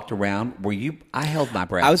walked around, I held my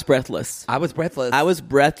breath. I was breathless. I was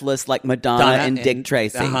breathless like Madonna and Dick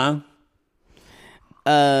Tracy. Uh-huh.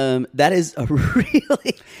 That is a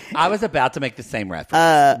really... I was about to make the same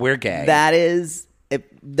reference. We're gay.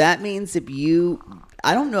 That means if you...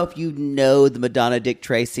 I don't know if you know the Madonna Dick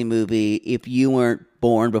Tracy movie if you weren't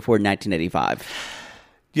born before 1985.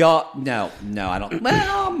 Y'all, no, I don't.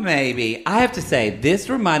 Well, maybe. I have to say, this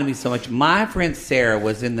reminded me so much. My friend Sarah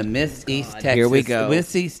was in the Miss East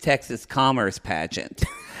Texas Commerce pageant.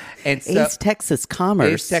 And so, East Texas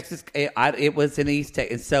Commerce. East Texas, it was in East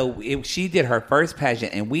Texas. So she did her first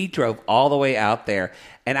pageant, and we drove all the way out there.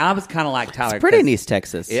 And I was kind of like Tyler. It's pretty in East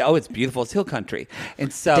Texas. It's beautiful. It's hill country.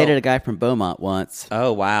 And so dated a guy from Beaumont once.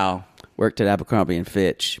 Oh, wow. Worked at Abercrombie and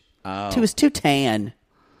Fitch. Oh. He was too tan.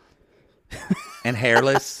 And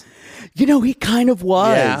hairless. He kind of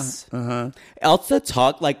was. Yeah. Uh-huh. Elsa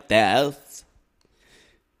talked like that.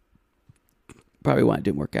 Probably why it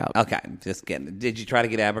didn't work out. Okay, just kidding. Did you try to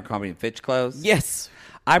get Abercrombie and Fitch clothes? Yes.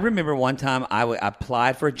 I remember one time I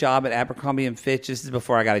applied for a job at Abercrombie and Fitch. This is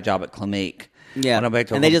before I got a job at Clinique. Yeah.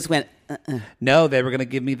 And they just went, No, they were going to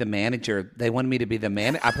give me the manager. They wanted me to be the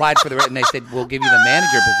manager. I applied for and they said, we'll give you the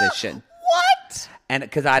manager position. What? And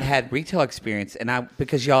because I'd had retail experience,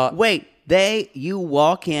 because y'all... Wait, you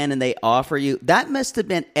walk in and they offer you... That must have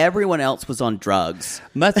been everyone else was on drugs.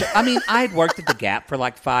 I had worked at the Gap for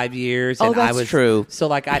like 5 years. And that's true. So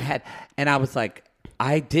like and I was like,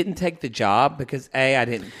 I didn't take the job because I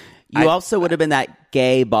didn't... You also would have been that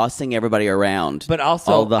gay bossing everybody around. But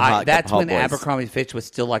also, all the hot that's when boys. Abercrombie Fitch was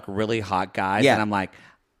still like really hot guys. Yeah. And I'm like,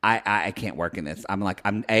 I can't work in this. I'm like,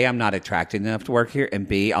 I'm not attracted enough to work here. And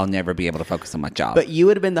B, I'll never be able to focus on my job. But you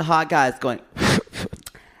would have been the hot guys going,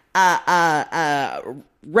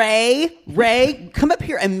 Ray, come up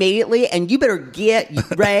here immediately and you better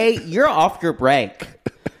Ray, you're off your break.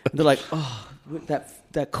 They're like, oh,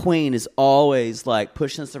 that queen is always like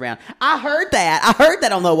pushing us around. I heard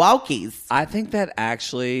that on the walkies. I think that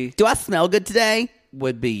actually... Do I smell good today?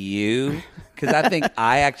 Would be you. Because I think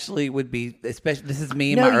I actually would be, especially, this is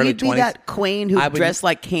me in no, my early you'd 20s. Be that queen who dressed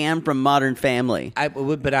like Cam from Modern Family. I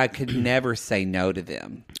would, but I could never say no to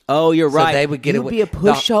them. Oh, you're right. So they would get You'd be a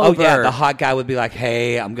pushover. The hot guy would be like,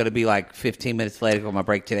 hey, I'm going to be like 15 minutes late on my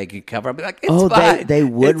break today. Can you cover? I'd be like, it's fine. They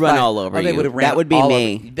would run all over you. They would have ran that would be all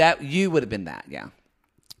me. You would have been that, yeah.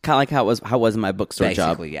 Kind of like how it was my bookstore job.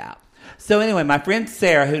 Basically, yeah. So anyway, my friend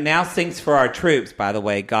Sarah, who now sings for our troops, by the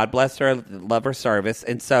way, God bless her, love her service,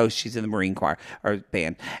 and so she's in the Marine Choir or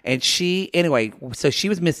band. And she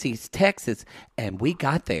was Miss East Texas, and we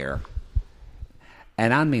got there,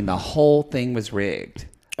 and I mean the whole thing was rigged.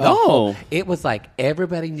 It was like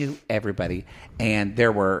everybody knew everybody, and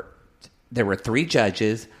there were 3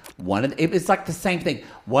 judges. It was like the same thing.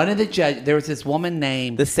 One of the judges, there was this woman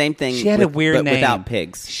named... The same thing. She had a weird name. Without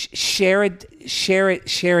pigs. Sharadine,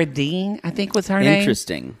 I think was her name.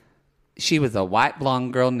 Interesting. She was a white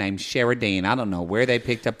blonde girl named Sharadine. I don't know where they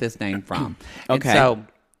picked up this name from. Okay. And so,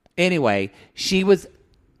 anyway, she was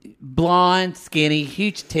blonde, skinny,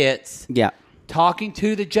 huge tits. Yeah. Talking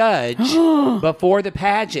to the judge before the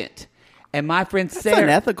pageant. And my friend Sarah... That's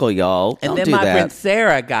unethical, y'all. And then my friend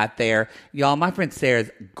Sarah got there. Y'all, my friend Sarah's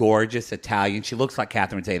gorgeous Italian. She looks like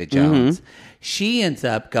Catherine Zeta-Jones. Mm-hmm. She ends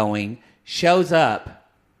up shows up.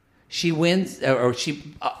 She wins, or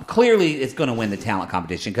she clearly is going to win the talent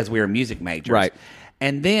competition because we were music majors. Right.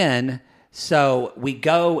 And then, so we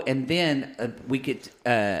go, and then we get,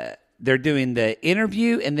 they're doing the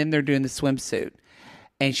interview, and then they're doing the swimsuit.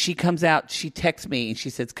 And she comes out, she texts me, and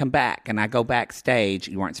she says, come back. And I go backstage.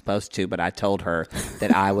 You weren't supposed to, but I told her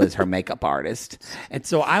that I was her makeup artist. And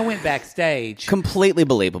so I went backstage. Completely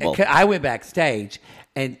believable. I went backstage,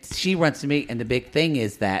 and she runs to me, and the big thing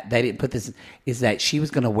is that they didn't put this, is that she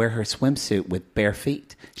was going to wear her swimsuit with bare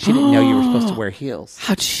feet. She didn't know you were supposed to wear heels.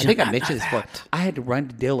 I think I mentioned this before. I had to run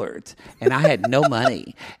to Dillard's, and I had no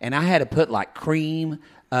money. And I had to put like cream...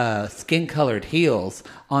 skin-colored heels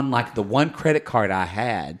on like the one credit card I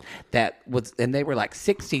had and they were like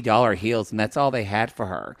 $60 heels, and that's all they had for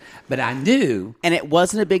her. But I knew, and it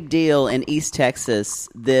wasn't a big deal in East Texas.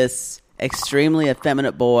 This extremely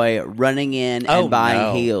effeminate boy running in and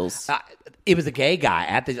buying heels. It was a gay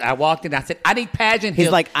guy. I walked in. I said, "I need pageant heels."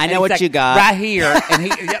 He's like, "I know what you got right here," and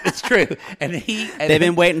yeah, it's true. And they've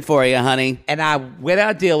been waiting for you, honey. And I went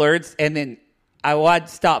out Dillard's, and then I'd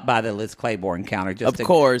stop by the Liz Claiborne counter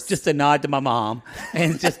just to nod to my mom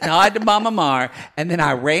and just nod to Mama Mar. And then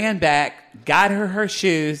I ran back, got her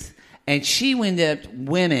shoes, and she ended up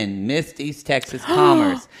winning Miss East Texas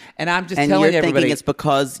Commerce. And I'm just telling you're everybody, thinking it's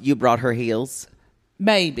because you brought her heels?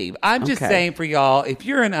 Maybe. I'm just saying for y'all, if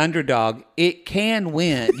you're an underdog, it can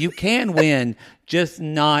win. You can win, just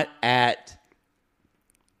not at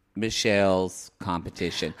Michelle's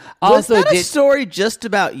competition. Also, was that a story just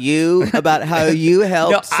about you, about how you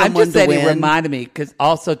helped someone to win? It reminded me, because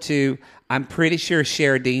also, too, I'm pretty sure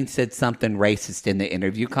Shara Dean said something racist in the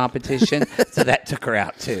interview competition, so that took her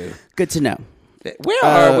out, too. Good to know. Where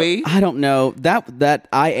are we? I don't know. That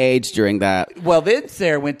I aged during that. Well, then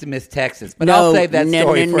Sarah went to Miss Texas, but I'll save that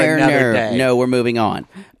story for another day. No, we're moving on.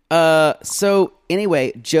 So,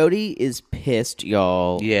 anyway, Jody is pissed,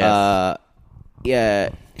 y'all. Yes. Yeah.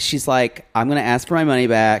 She's like, I'm going to ask for my money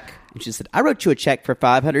back. And she said, I wrote you a check for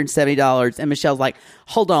 $570. And Michelle's like,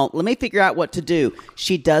 hold on, let me figure out what to do.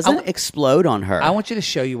 She doesn't explode on her. I want you to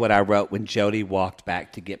show you what I wrote when Jody walked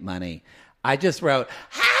back to get money. I just wrote,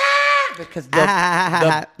 because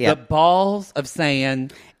the balls of saying.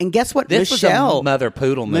 And guess what? This Michelle, was a mother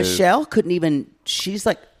poodle move. Michelle couldn't even, she's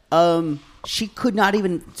like, she could not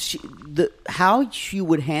even, how she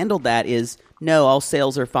would handle that is, no, all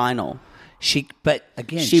sales are final. But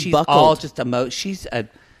again, she's buckled. All just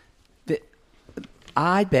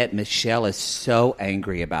I bet Michelle is so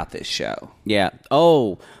angry about this show. Yeah.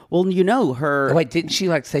 Oh, well, you know her. Oh, wait, didn't she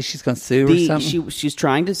say she's going to sue or something? She's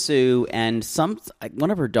trying to sue, and one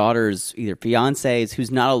of her daughters, either fiancés, who's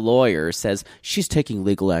not a lawyer, says she's taking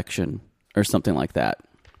legal action or something like that.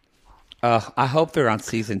 I hope they're on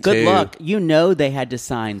season 2. Good luck. You know they had to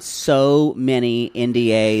sign so many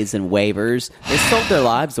NDAs and waivers. They sold their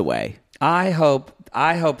lives away. I hope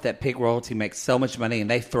that Pig Royalty makes so much money and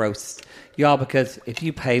they throw y'all, because if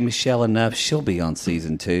you pay Michelle enough, she'll be on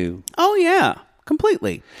season 2. Oh yeah,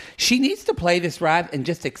 completely. She needs to play this right and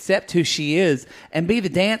just accept who she is and be the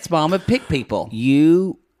dance mom of pig people.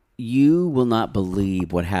 You will not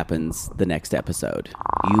believe what happens the next episode.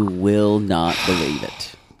 You will not believe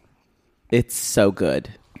it. It's so good.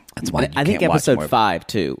 That's why I think episode 5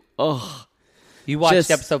 too. Oh, you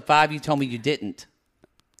watched episode 5. You told me you didn't.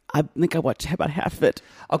 I think I watched about half of it.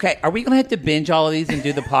 Okay, are we going to have to binge all of these and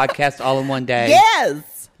do the podcast all in one day?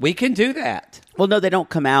 Yes! We can do that. Well, no, they don't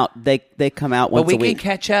come out. They come out once a week. But we can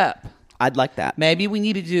catch up. I'd like that. Maybe we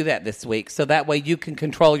need to do that this week, so that way you can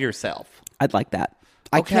control yourself. I'd like that.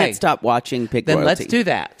 I can't stop watching Pig Royalty. Then let's do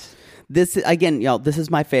that. This, again, y'all, this is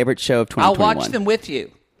my favorite show of 2021. I'll watch them with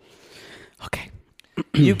you. Okay.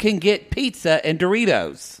 You can get pizza and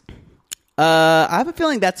Doritos. I have a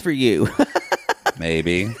feeling that's for you.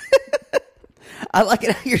 Maybe. I like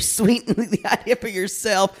it how you're sweetening the idea for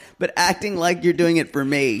yourself, but acting like you're doing it for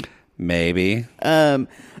me. Maybe.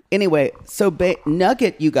 Anyway, so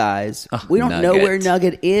Nugget, you guys, we don't know where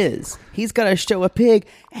Nugget is. He's got to show a pig,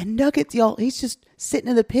 and Nugget, y'all, he's just sitting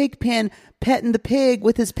in the pig pen, petting the pig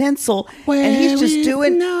with his pencil, and he's just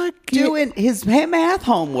doing his math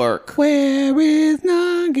homework. Where is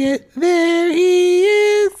Nugget? There he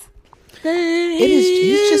is.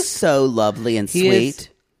 He's just so lovely and sweet.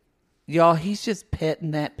 Y'all, he's just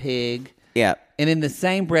petting that pig. Yeah. And in the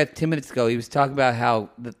same breath, 10 minutes ago, he was talking about how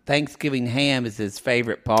the Thanksgiving ham is his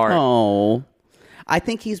favorite part. Oh. I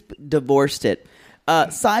think he's divorced it.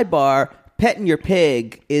 Sidebar, petting your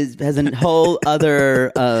pig has a whole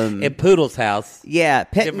other... in Poodle's house. Yeah,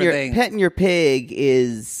 petting your pig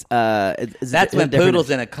is that's when Poodle's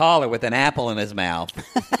in a collar with an apple in his mouth.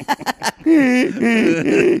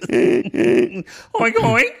 Oink,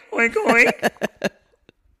 oink, oink, oink.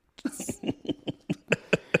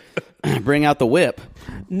 Bring out the whip.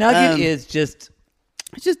 Nugget is just...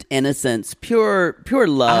 It's just innocence, pure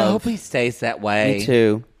love. I hope he stays that way. Me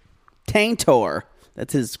too. Taintor.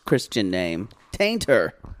 That's his Christian name.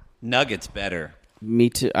 Taintor. Nugget's better. Me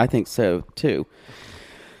too. I think so, too.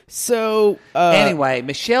 So... anyway,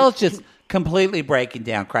 Michelle's just completely breaking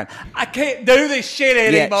down, crying. I can't do this shit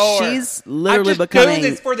anymore. Yeah, she's literally I'm just doing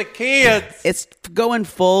this for the kids. It's going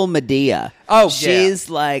full Medea. Oh, she's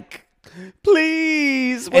like...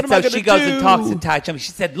 Please, what am I going to do? So she goes and talks to Tai Chum.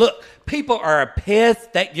 She said, look, people are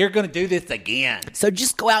pissed that you're going to do this again. So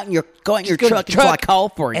just go out in your truck until I call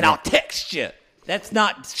for you. And I'll text you. That's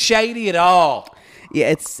not shady at all.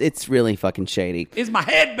 Yeah, it's really fucking shady. Is my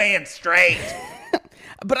headband straight?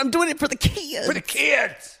 But I'm doing it for the kids. For the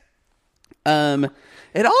kids.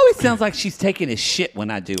 It always sounds like she's taking a shit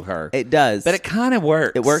when I do her. It does. But it kind of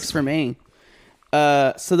works. It works for me.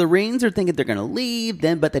 So the Reens are thinking they're going to leave,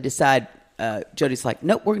 but they decide Jody's like,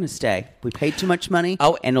 nope, we're going to stay. We paid too much money,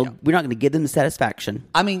 and we're not going to give them the satisfaction.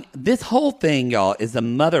 I mean, this whole thing, y'all, is a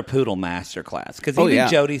mother poodle masterclass. Because even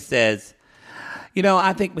Jody says,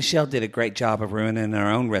 I think Michelle did a great job of ruining her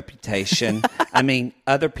own reputation. I mean,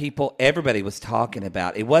 other people, everybody was talking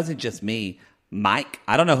about. It wasn't just me. Mike,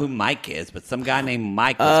 I don't know who Mike is, but some guy named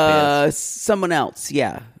Mike was pissed. Someone else,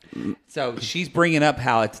 yeah. So she's bringing up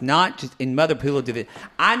how it's not just in Mother Poodle did it.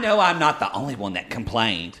 I know I'm not the only one that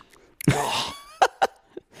complained. That's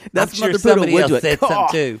I'm sure Mother somebody Poodle else said something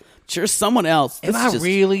too. Sure, someone else. Am I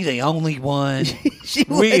really the only one? She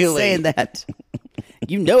was saying that.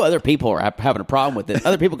 Other people are having a problem with it.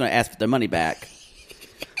 Other people are going to ask for their money back.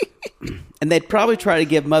 And they'd probably try to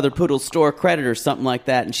give Mother Poodle store credit or something like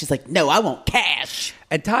that. And she's like, no, I want cash.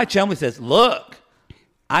 And Ty Chumley says, look,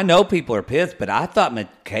 I know people are pissed, but I thought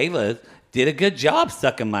Michaela did a good job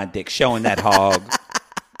sucking my dick, showing that hog.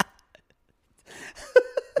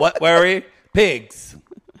 Where were we? Pigs.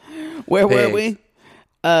 Where were we?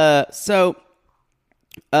 She's...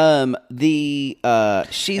 And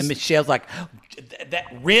Michelle's like... That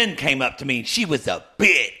Ren came up to me and she was a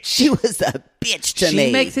bitch. She was a bitch to me.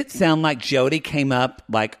 She makes it sound like Jody came up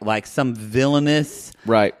like some villainous,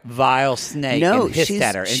 vile snake and hissed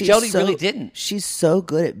at her. And Jody really didn't. She's so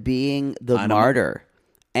good at being the martyr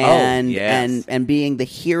and being the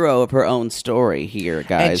hero of her own story here,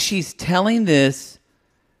 guys. And she's telling this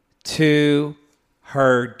to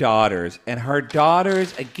her daughters. And her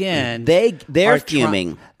daughters, again... They're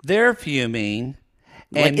fuming. They're fuming.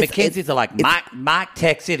 And Mackenzie's like, Mike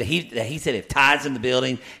texted. He said if Ty's in the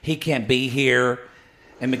building, he can't be here.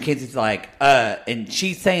 And Mackenzie's like, and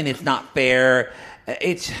she's saying it's not fair.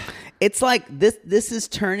 It's like this is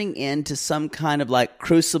turning into some kind of like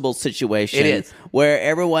crucible situation. It is. Where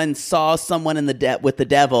everyone saw someone with the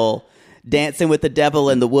devil dancing with the devil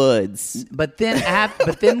in the woods. But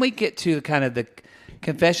then we get to kind of the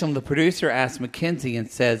confession. The producer asks Mackenzie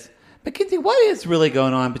and says, Mackenzie, what is really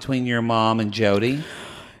going on between your mom and Jody?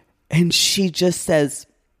 And she just says,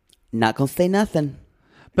 not going to say nothing.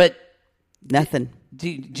 But nothing. Do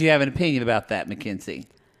you have an opinion about that, Mackenzie?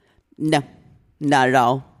 No, not at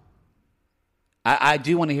all. I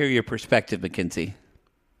do want to hear your perspective, Mackenzie.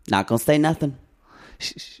 Not going to say nothing.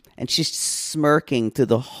 And she's smirking through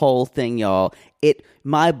the whole thing, y'all.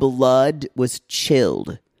 My blood was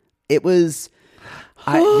chilled. It was...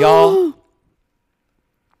 y'all...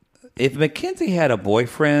 If Mackenzie had a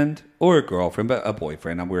boyfriend or a girlfriend, but a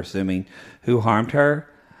boyfriend, we're assuming, who harmed her,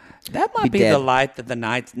 that might be the light that the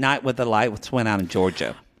night with the lights went out in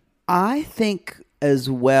Georgia. I think as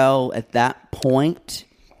well at that point,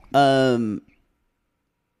 I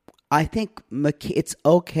think it's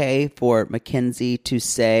okay for Mackenzie to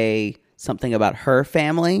say something about her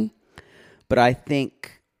family, but I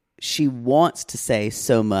think she wants to say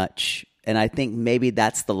so much, and I think maybe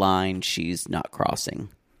that's the line she's not crossing.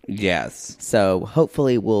 Yes. So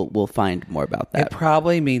hopefully we'll find more about that. It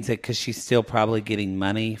probably means it because she's still probably getting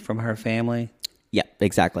money from her family. Yeah,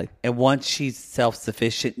 exactly. And once she's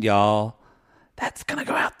self-sufficient, y'all, that's going to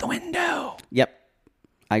go out the window. Yep.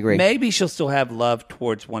 I agree. Maybe she'll still have love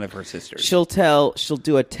towards one of her sisters. She'll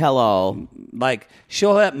do a tell-all. Like,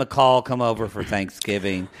 she'll let McCall come over for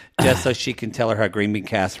Thanksgiving just so she can tell her how green bean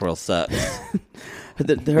casserole sucks.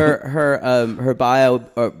 Her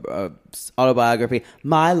autobiography,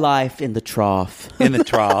 My Life in the Trough. In the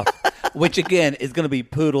Trough, which again is going to be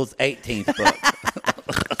Poodle's 18th book.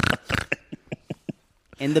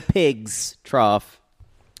 In the pig's trough.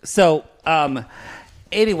 So,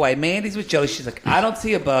 anyway, Mandy's with Jody. She's like, I don't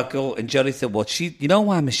see a buckle. And Jody said, well, you know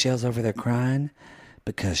why Michelle's over there crying?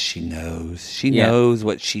 Because she knows. She knows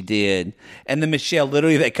what she did. And then Michelle,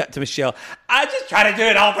 literally, they cut to Michelle. I just try to do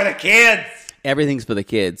it all for the kids. Everything's for the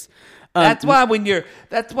kids. And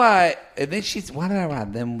then she's, why did I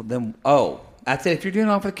write them? I said, if you're doing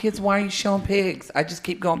it all for the kids, why are you showing pigs? I just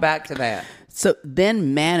keep going back to that. So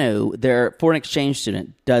then Manu, their foreign exchange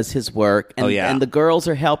student, does his work. And, and the girls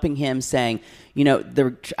are helping him saying,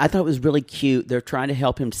 I thought it was really cute. They're trying to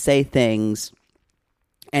help him say things.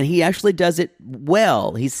 And he actually does it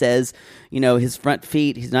well. He says, his front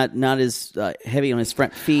feet, he's not as heavy on his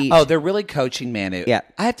front feet. Oh, they're really coaching Manu. Yeah.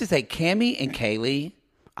 I have to say, Cammie and Kaylee.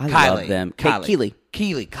 I love them. Keely.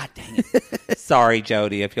 God dang it. Sorry,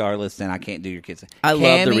 Jody, if y'all are listening. I can't do your kids. I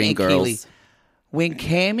love the Ring Girls. Keely, when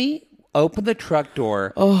Cammie opened the truck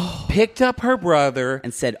door, picked up her brother.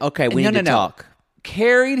 And said, okay, we need to talk.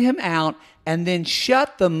 Carried him out, and then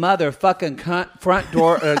shut the motherfucking front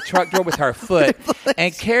door, truck door with her foot,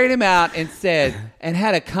 and carried him out and said, and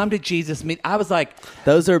had a come to Jesus meet. I was like,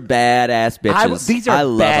 those are badass bitches. These are I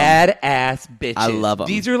love 'em. badass bitches. I love them.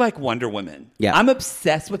 These are like Wonder Women. Yeah. I'm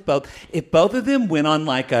obsessed with both. If both of them went on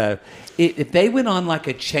like if they went on like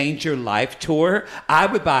a Change Your Life tour, I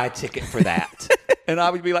would buy a ticket for that. And I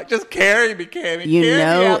would be like, just carry me, carry me, You carry me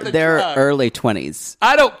know, out the they're truck. early 20s.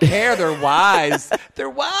 I don't care. They're wise. They're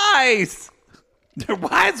wise. They're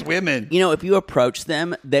wise women. You know, if you approach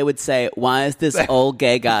them, they would say, "Why is this old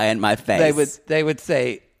gay guy in my face?" They would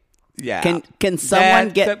say, yeah. Can someone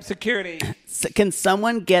Dad, get security? Can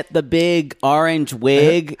someone get the big orange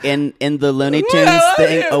wig in the Looney Tunes No,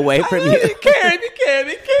 thing away from you? Carry me,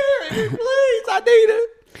 please. I need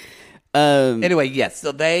it. Anyway, yes.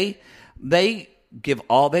 So they they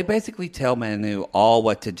basically tell Manu all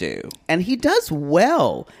what to do. And he does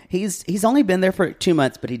well. He's only been there for 2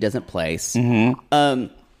 months, but he doesn't place. Mm-hmm. And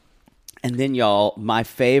then, y'all, my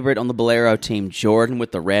favorite on the Bolero team, Jordan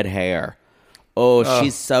with the red hair. Oh,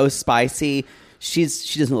 she's so spicy. She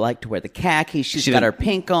doesn't like to wear the khakis. She's got her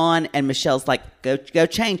pink on, and Michelle's like, go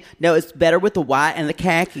change. No, it's better with the white and the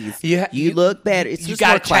khakis. You look better. It's you just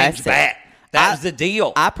more got to change classic. back. That was the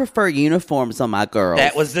deal. I prefer uniforms on my girls.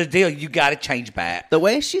 That was the deal. You got to change back. The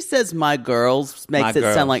way she says "my girls" makes it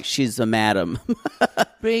sound like she's a madam.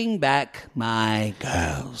 Bring back my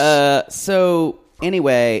girls. So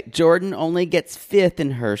anyway, Jordan only gets 5th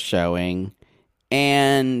in her showing,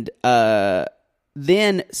 and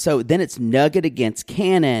then it's Nugget against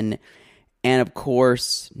Cannon, and of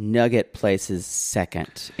course Nugget places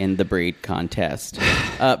 2nd in the breed contest.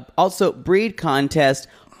 Also, breed contest,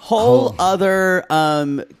 whole other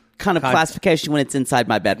kind of classification when it's inside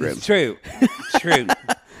my bedroom. It's true.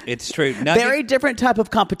 It's true. Nugget, Very different type of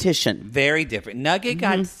competition. very different. Nugget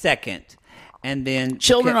got 2nd, and then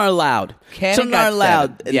Children are allowed. Cannon Children got are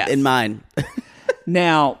allowed 7th. Yes. in mine.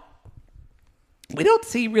 Now, we don't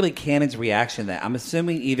see really Cannon's reaction to that. I'm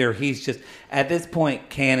assuming either he's just, at this point,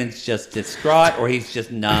 Cannon's just distraught or he's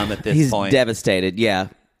just numb at this He's point. devastated. Yeah,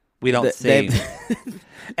 We don't see.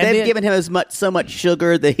 They've given him so much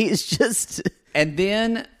sugar that he's just. And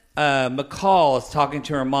then McCall is talking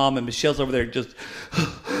to her mom, and Michelle's over there just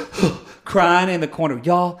crying in the corner.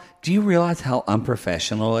 Y'all, do you realize how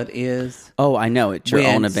unprofessional it is? Oh, I know. It's your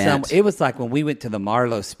own event. It was like when we went to the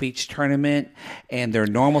Marlowe speech tournament, and their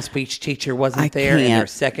normal speech teacher wasn't there, and their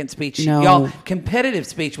second speech. No. Y'all, competitive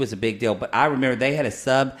speech was a big deal, but I remember they had a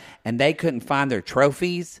sub, and they couldn't find their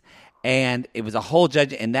trophies. And it was a whole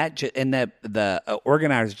judge, and the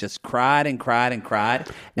organizers just cried and cried and cried.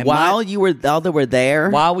 And while they were there,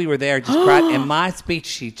 while we were there, just cried. And my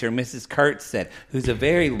speech teacher, Mrs. Kurtz, said, who's a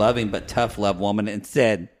very loving but tough love woman, and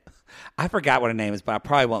said, I forgot what her name is, but I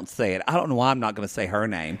probably won't say it. I don't know why I'm not going to say her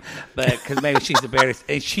name, but because maybe she's embarrassed.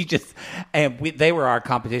 And she just, they were our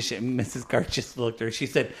competition. Mrs. Kurtz just looked at her. She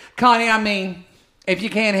said, Connie, I mean, if you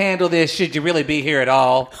can't handle this, should you really be here at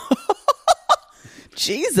all?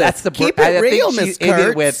 Jesus, that's the keep it real, Miss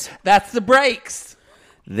Kurtz. That's the breaks.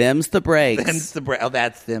 Them's the breaks. Them's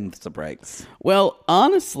the breaks. Well,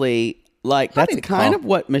 honestly, that's kind of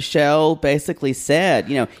what Michelle basically said.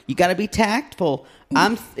 You know, you got to be tactful.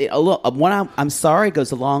 I'm sorry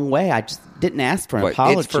goes a long way. I just didn't ask for an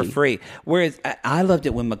apology. It's for free. Whereas I loved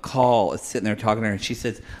it when McCall is sitting there talking to her, and she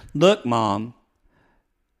says, "Look, Mom,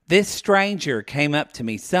 this stranger came up to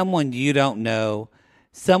me, someone you don't know."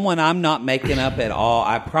 Someone I'm not making up at all.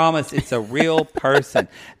 I promise it's a real person.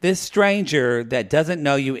 This stranger that doesn't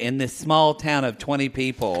know you in this small town of 20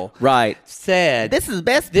 people, right? Said this is the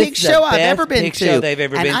best pig show I've ever been to. Show they've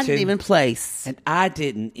ever been to. And I didn't even place. And I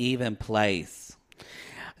didn't even place.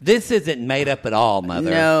 This isn't made up at all, Mother.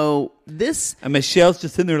 No, this. And Michelle's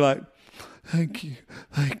just sitting there like, thank you.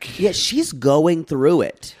 Yeah, she's going through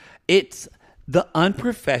it. It's the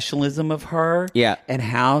unprofessionalism of her. Yeah, and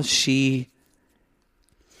how she.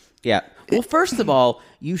 Yeah. Well, first of all,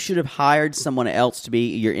 you should have hired someone else to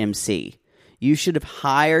be your MC. You should have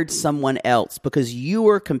hired someone else because you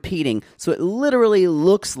were competing. So it literally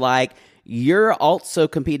looks like you're also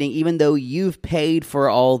competing even though you've paid for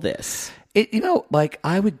all this.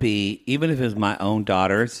 I would be, even if it was my own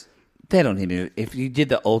daughters, they don't need to. If you did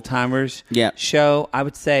the Old Timers show, I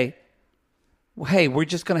would say, hey, we're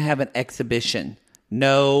just going to have an exhibition.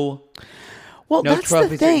 No that's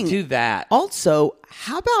trophies. The thing. Do that. Also,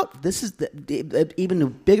 how about, this is even a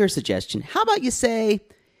bigger suggestion. How about you say,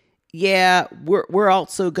 yeah, we're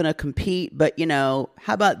also going to compete, but, how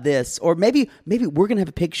about this? Or maybe we're going to have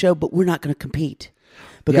a pig show, but we're not going to compete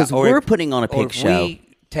because we're putting on a pig show. If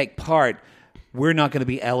we take part, we're not going to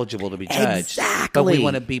be eligible to be judged. Exactly. But we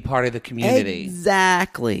want to be part of the community.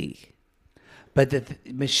 Exactly. But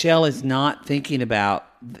Michelle is not thinking about.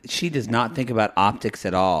 She does not think about optics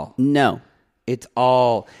at all. No. It's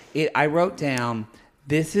all. I wrote down.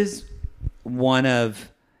 This is one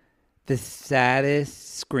of the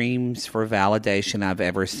saddest screams for validation I've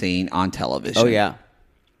ever seen on television. Oh yeah,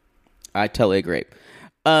 I totally agree.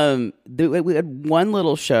 We had one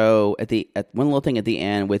little show one little thing at the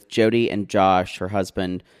end with Jody and Josh, her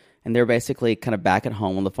husband, and they're basically kind of back at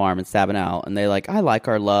home on the farm in Sabinal, and they're like, "I like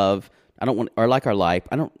our love. I like our life.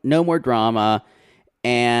 No more drama,"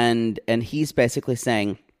 and he's basically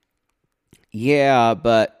saying, "Yeah,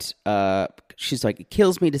 but she's like, it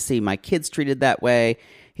kills me to see my kids treated that way."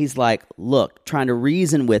 He's like, "Look, trying to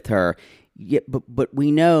reason with her. Yeah, but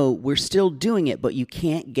we know we're still doing it, but you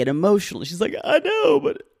can't get emotional." She's like, "I know,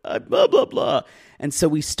 but blah, blah, blah." And so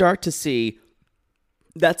we start to see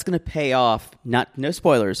that's going to pay off, no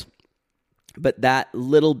spoilers, but that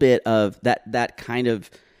little bit of that kind of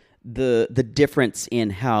the difference in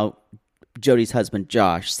how Jody's husband,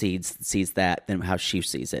 Josh, sees that than how she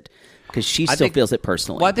sees it. Because she still feels it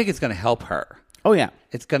personally. Well, I think it's going to help her. Oh, yeah.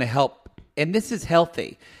 It's going to help. And this is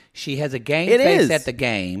healthy. She has a game It face is. at the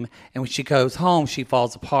game, and when she goes home, she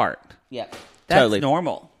falls apart. Yeah. That's Totally.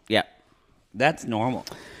 normal. Yeah. That's normal.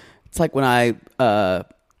 It's like when I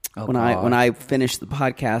when God. I finish the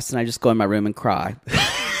podcast and I just go in my room and cry.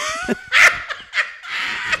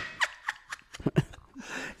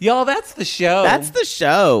 Y'all, that's the show. That's the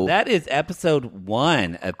show. That is episode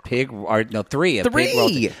 1 of Pig, or no, 3 of 3. Pig Roll.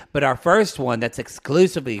 But our first one, that's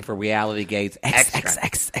exclusively for Reality Gates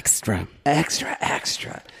Extra.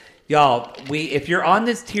 Extra. Y'all, if you're on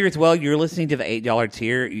this tier as well, you're listening to the $8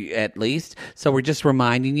 tier at least. So we're just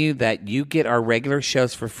reminding you that you get our regular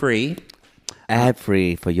shows for free. Ad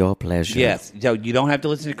free for your pleasure. Yes. So you don't have to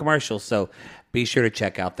listen to commercials. So be sure to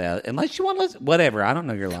check out that. Unless you want to listen, whatever. I don't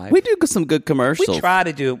know your life. We do some good commercials. We try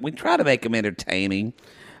to make them entertaining.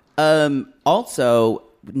 Also,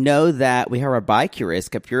 know that we have our Buy Curious.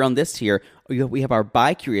 If you're on this tier, we have our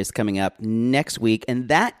Buy Curious coming up next week, and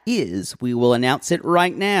that is, we will announce it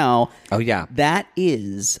right now. Oh, yeah. That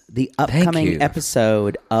is the you. upcoming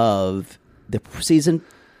episode of the season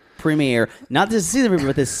premiere. Not the season premiere,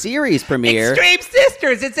 but the series premiere. Extreme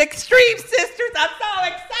Sisters. It's Extreme Sisters. I'm so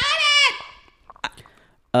excited.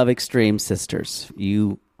 Of Extreme Sisters.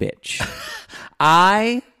 You bitch.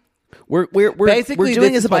 We're Basically,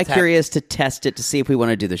 doing this this is Buy what's Curious to test it to see if we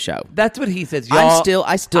want to do the show. That's what he says. Y'all,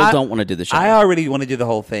 I still don't want to do the show. I already want to do the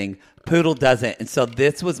whole thing. Poodle doesn't, and so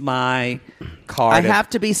this was my card. I have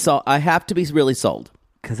to be really sold.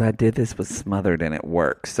 because I did this with Smothered and it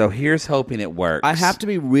works. So here's hoping it works. I have to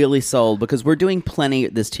be really sold because we're doing plenty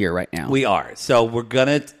at this tier right now. We are. So we're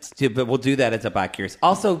going to, but we'll do that as a Buy Curious.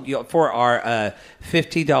 Also, for our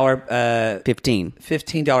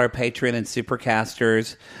 $15 patron and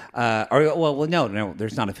supercasters, no,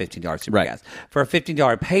 there's not a $15 supercast. Right. For our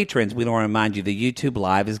 $15 patrons, we want to remind you the YouTube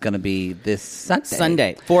Live is going to be this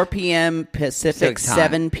Sunday. 4 p.m. Pacific, Pacific time.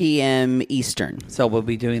 7 p.m. Eastern. So we'll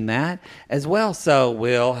be doing that as well. So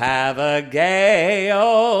we'll have a gay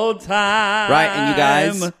old time. Right, and you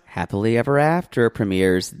guys, Happily Ever After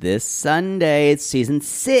premieres this Sunday. It's season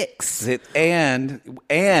 6. And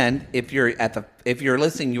if you're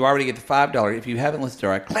listening, you already get the $5. If you haven't listened to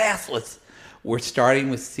our classless, we're starting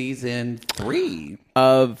with season 3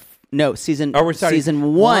 of season we're starting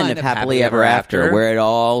season 1 of Happily Ever After, where it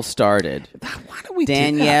all started. Why don't we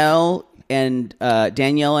Danielle and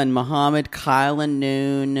Muhammad, Kyle and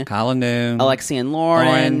Noon, Alexi and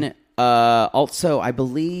Lauren. Also, I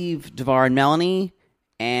believe Devar and Melanie,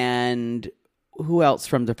 and who else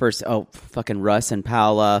from the first? Oh, fucking Russ and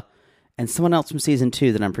Paula, and someone else from season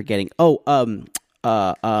 2 that I'm forgetting. Daya,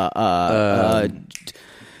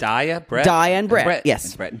 Brett? Daya and Brett, yes.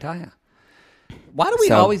 And Brett and Daya. Why do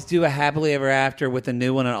we always do a Happily Ever After with a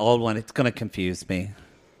new one and an old one? It's going to confuse me.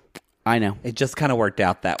 I know. It just kind of worked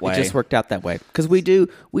out that way. It just worked out that way because we do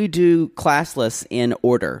classless in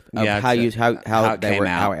order of how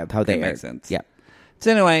they makes sense. Yeah.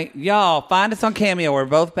 So anyway, y'all find us on Cameo. We're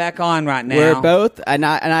both back on right now. We're both, and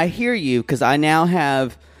I hear you because I now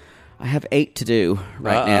have 8 to do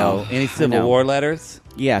right now. Any Civil War letters?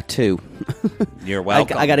 Yeah, 2. You're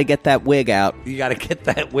welcome. I got to get that wig out. You got to get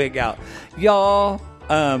that wig out, y'all.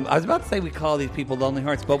 I was about to say we call these people Lonely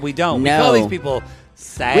Hearts, but we don't. No. We call these people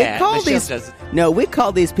sad. We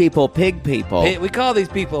call these people pig people. We call these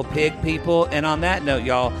people pig people. And on that note,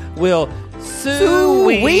 y'all, we'll sue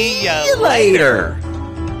you later.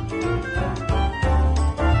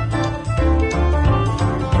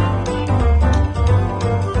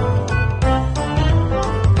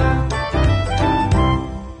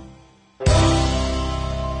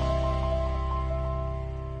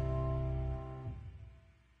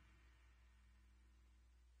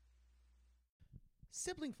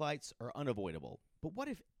 Sibling fights are unavoidable, but what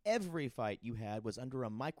if every fight you had was under a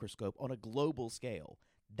microscope on a global scale?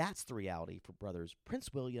 That's the reality for brothers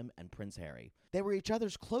Prince William and Prince Harry. They were each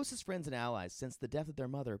other's closest friends and allies since the death of their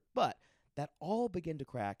mother, but that all began to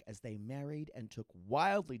crack as they married and took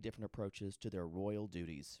wildly different approaches to their royal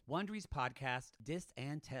duties. Wondery's podcast, Dis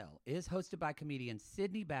and Tell, is hosted by comedians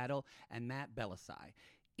Sydney Battle and Matt Bellassai.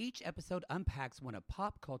 Each episode unpacks one of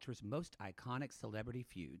pop culture's most iconic celebrity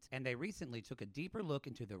feuds, and they recently took a deeper look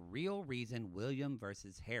into the real reason William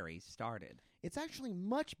versus Harry started. It's actually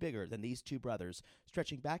much bigger than these two brothers,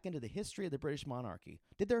 stretching back into the history of the British monarchy.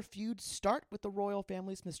 Did their feud start with the royal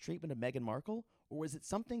family's mistreatment of Meghan Markle, or was it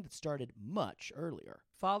something that started much earlier?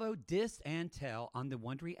 Follow Dis and Tell on the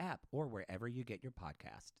Wondery app or wherever you get your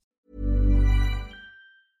podcasts.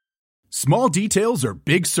 Small details are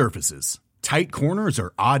big surfaces. Tight corners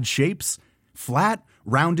or odd shapes. Flat,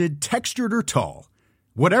 rounded, textured, or tall.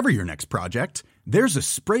 Whatever your next project, there's a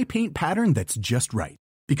spray paint pattern that's just right.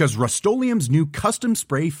 Because Rust-Oleum's new Custom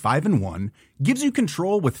Spray 5-in-1 gives you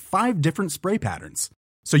control with 5 different spray patterns.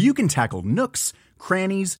 So you can tackle nooks,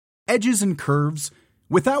 crannies, edges, and curves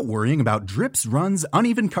without worrying about drips, runs,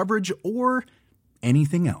 uneven coverage, or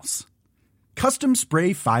anything else. Custom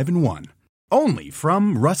Spray 5-in-1. Only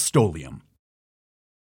from Rust-Oleum.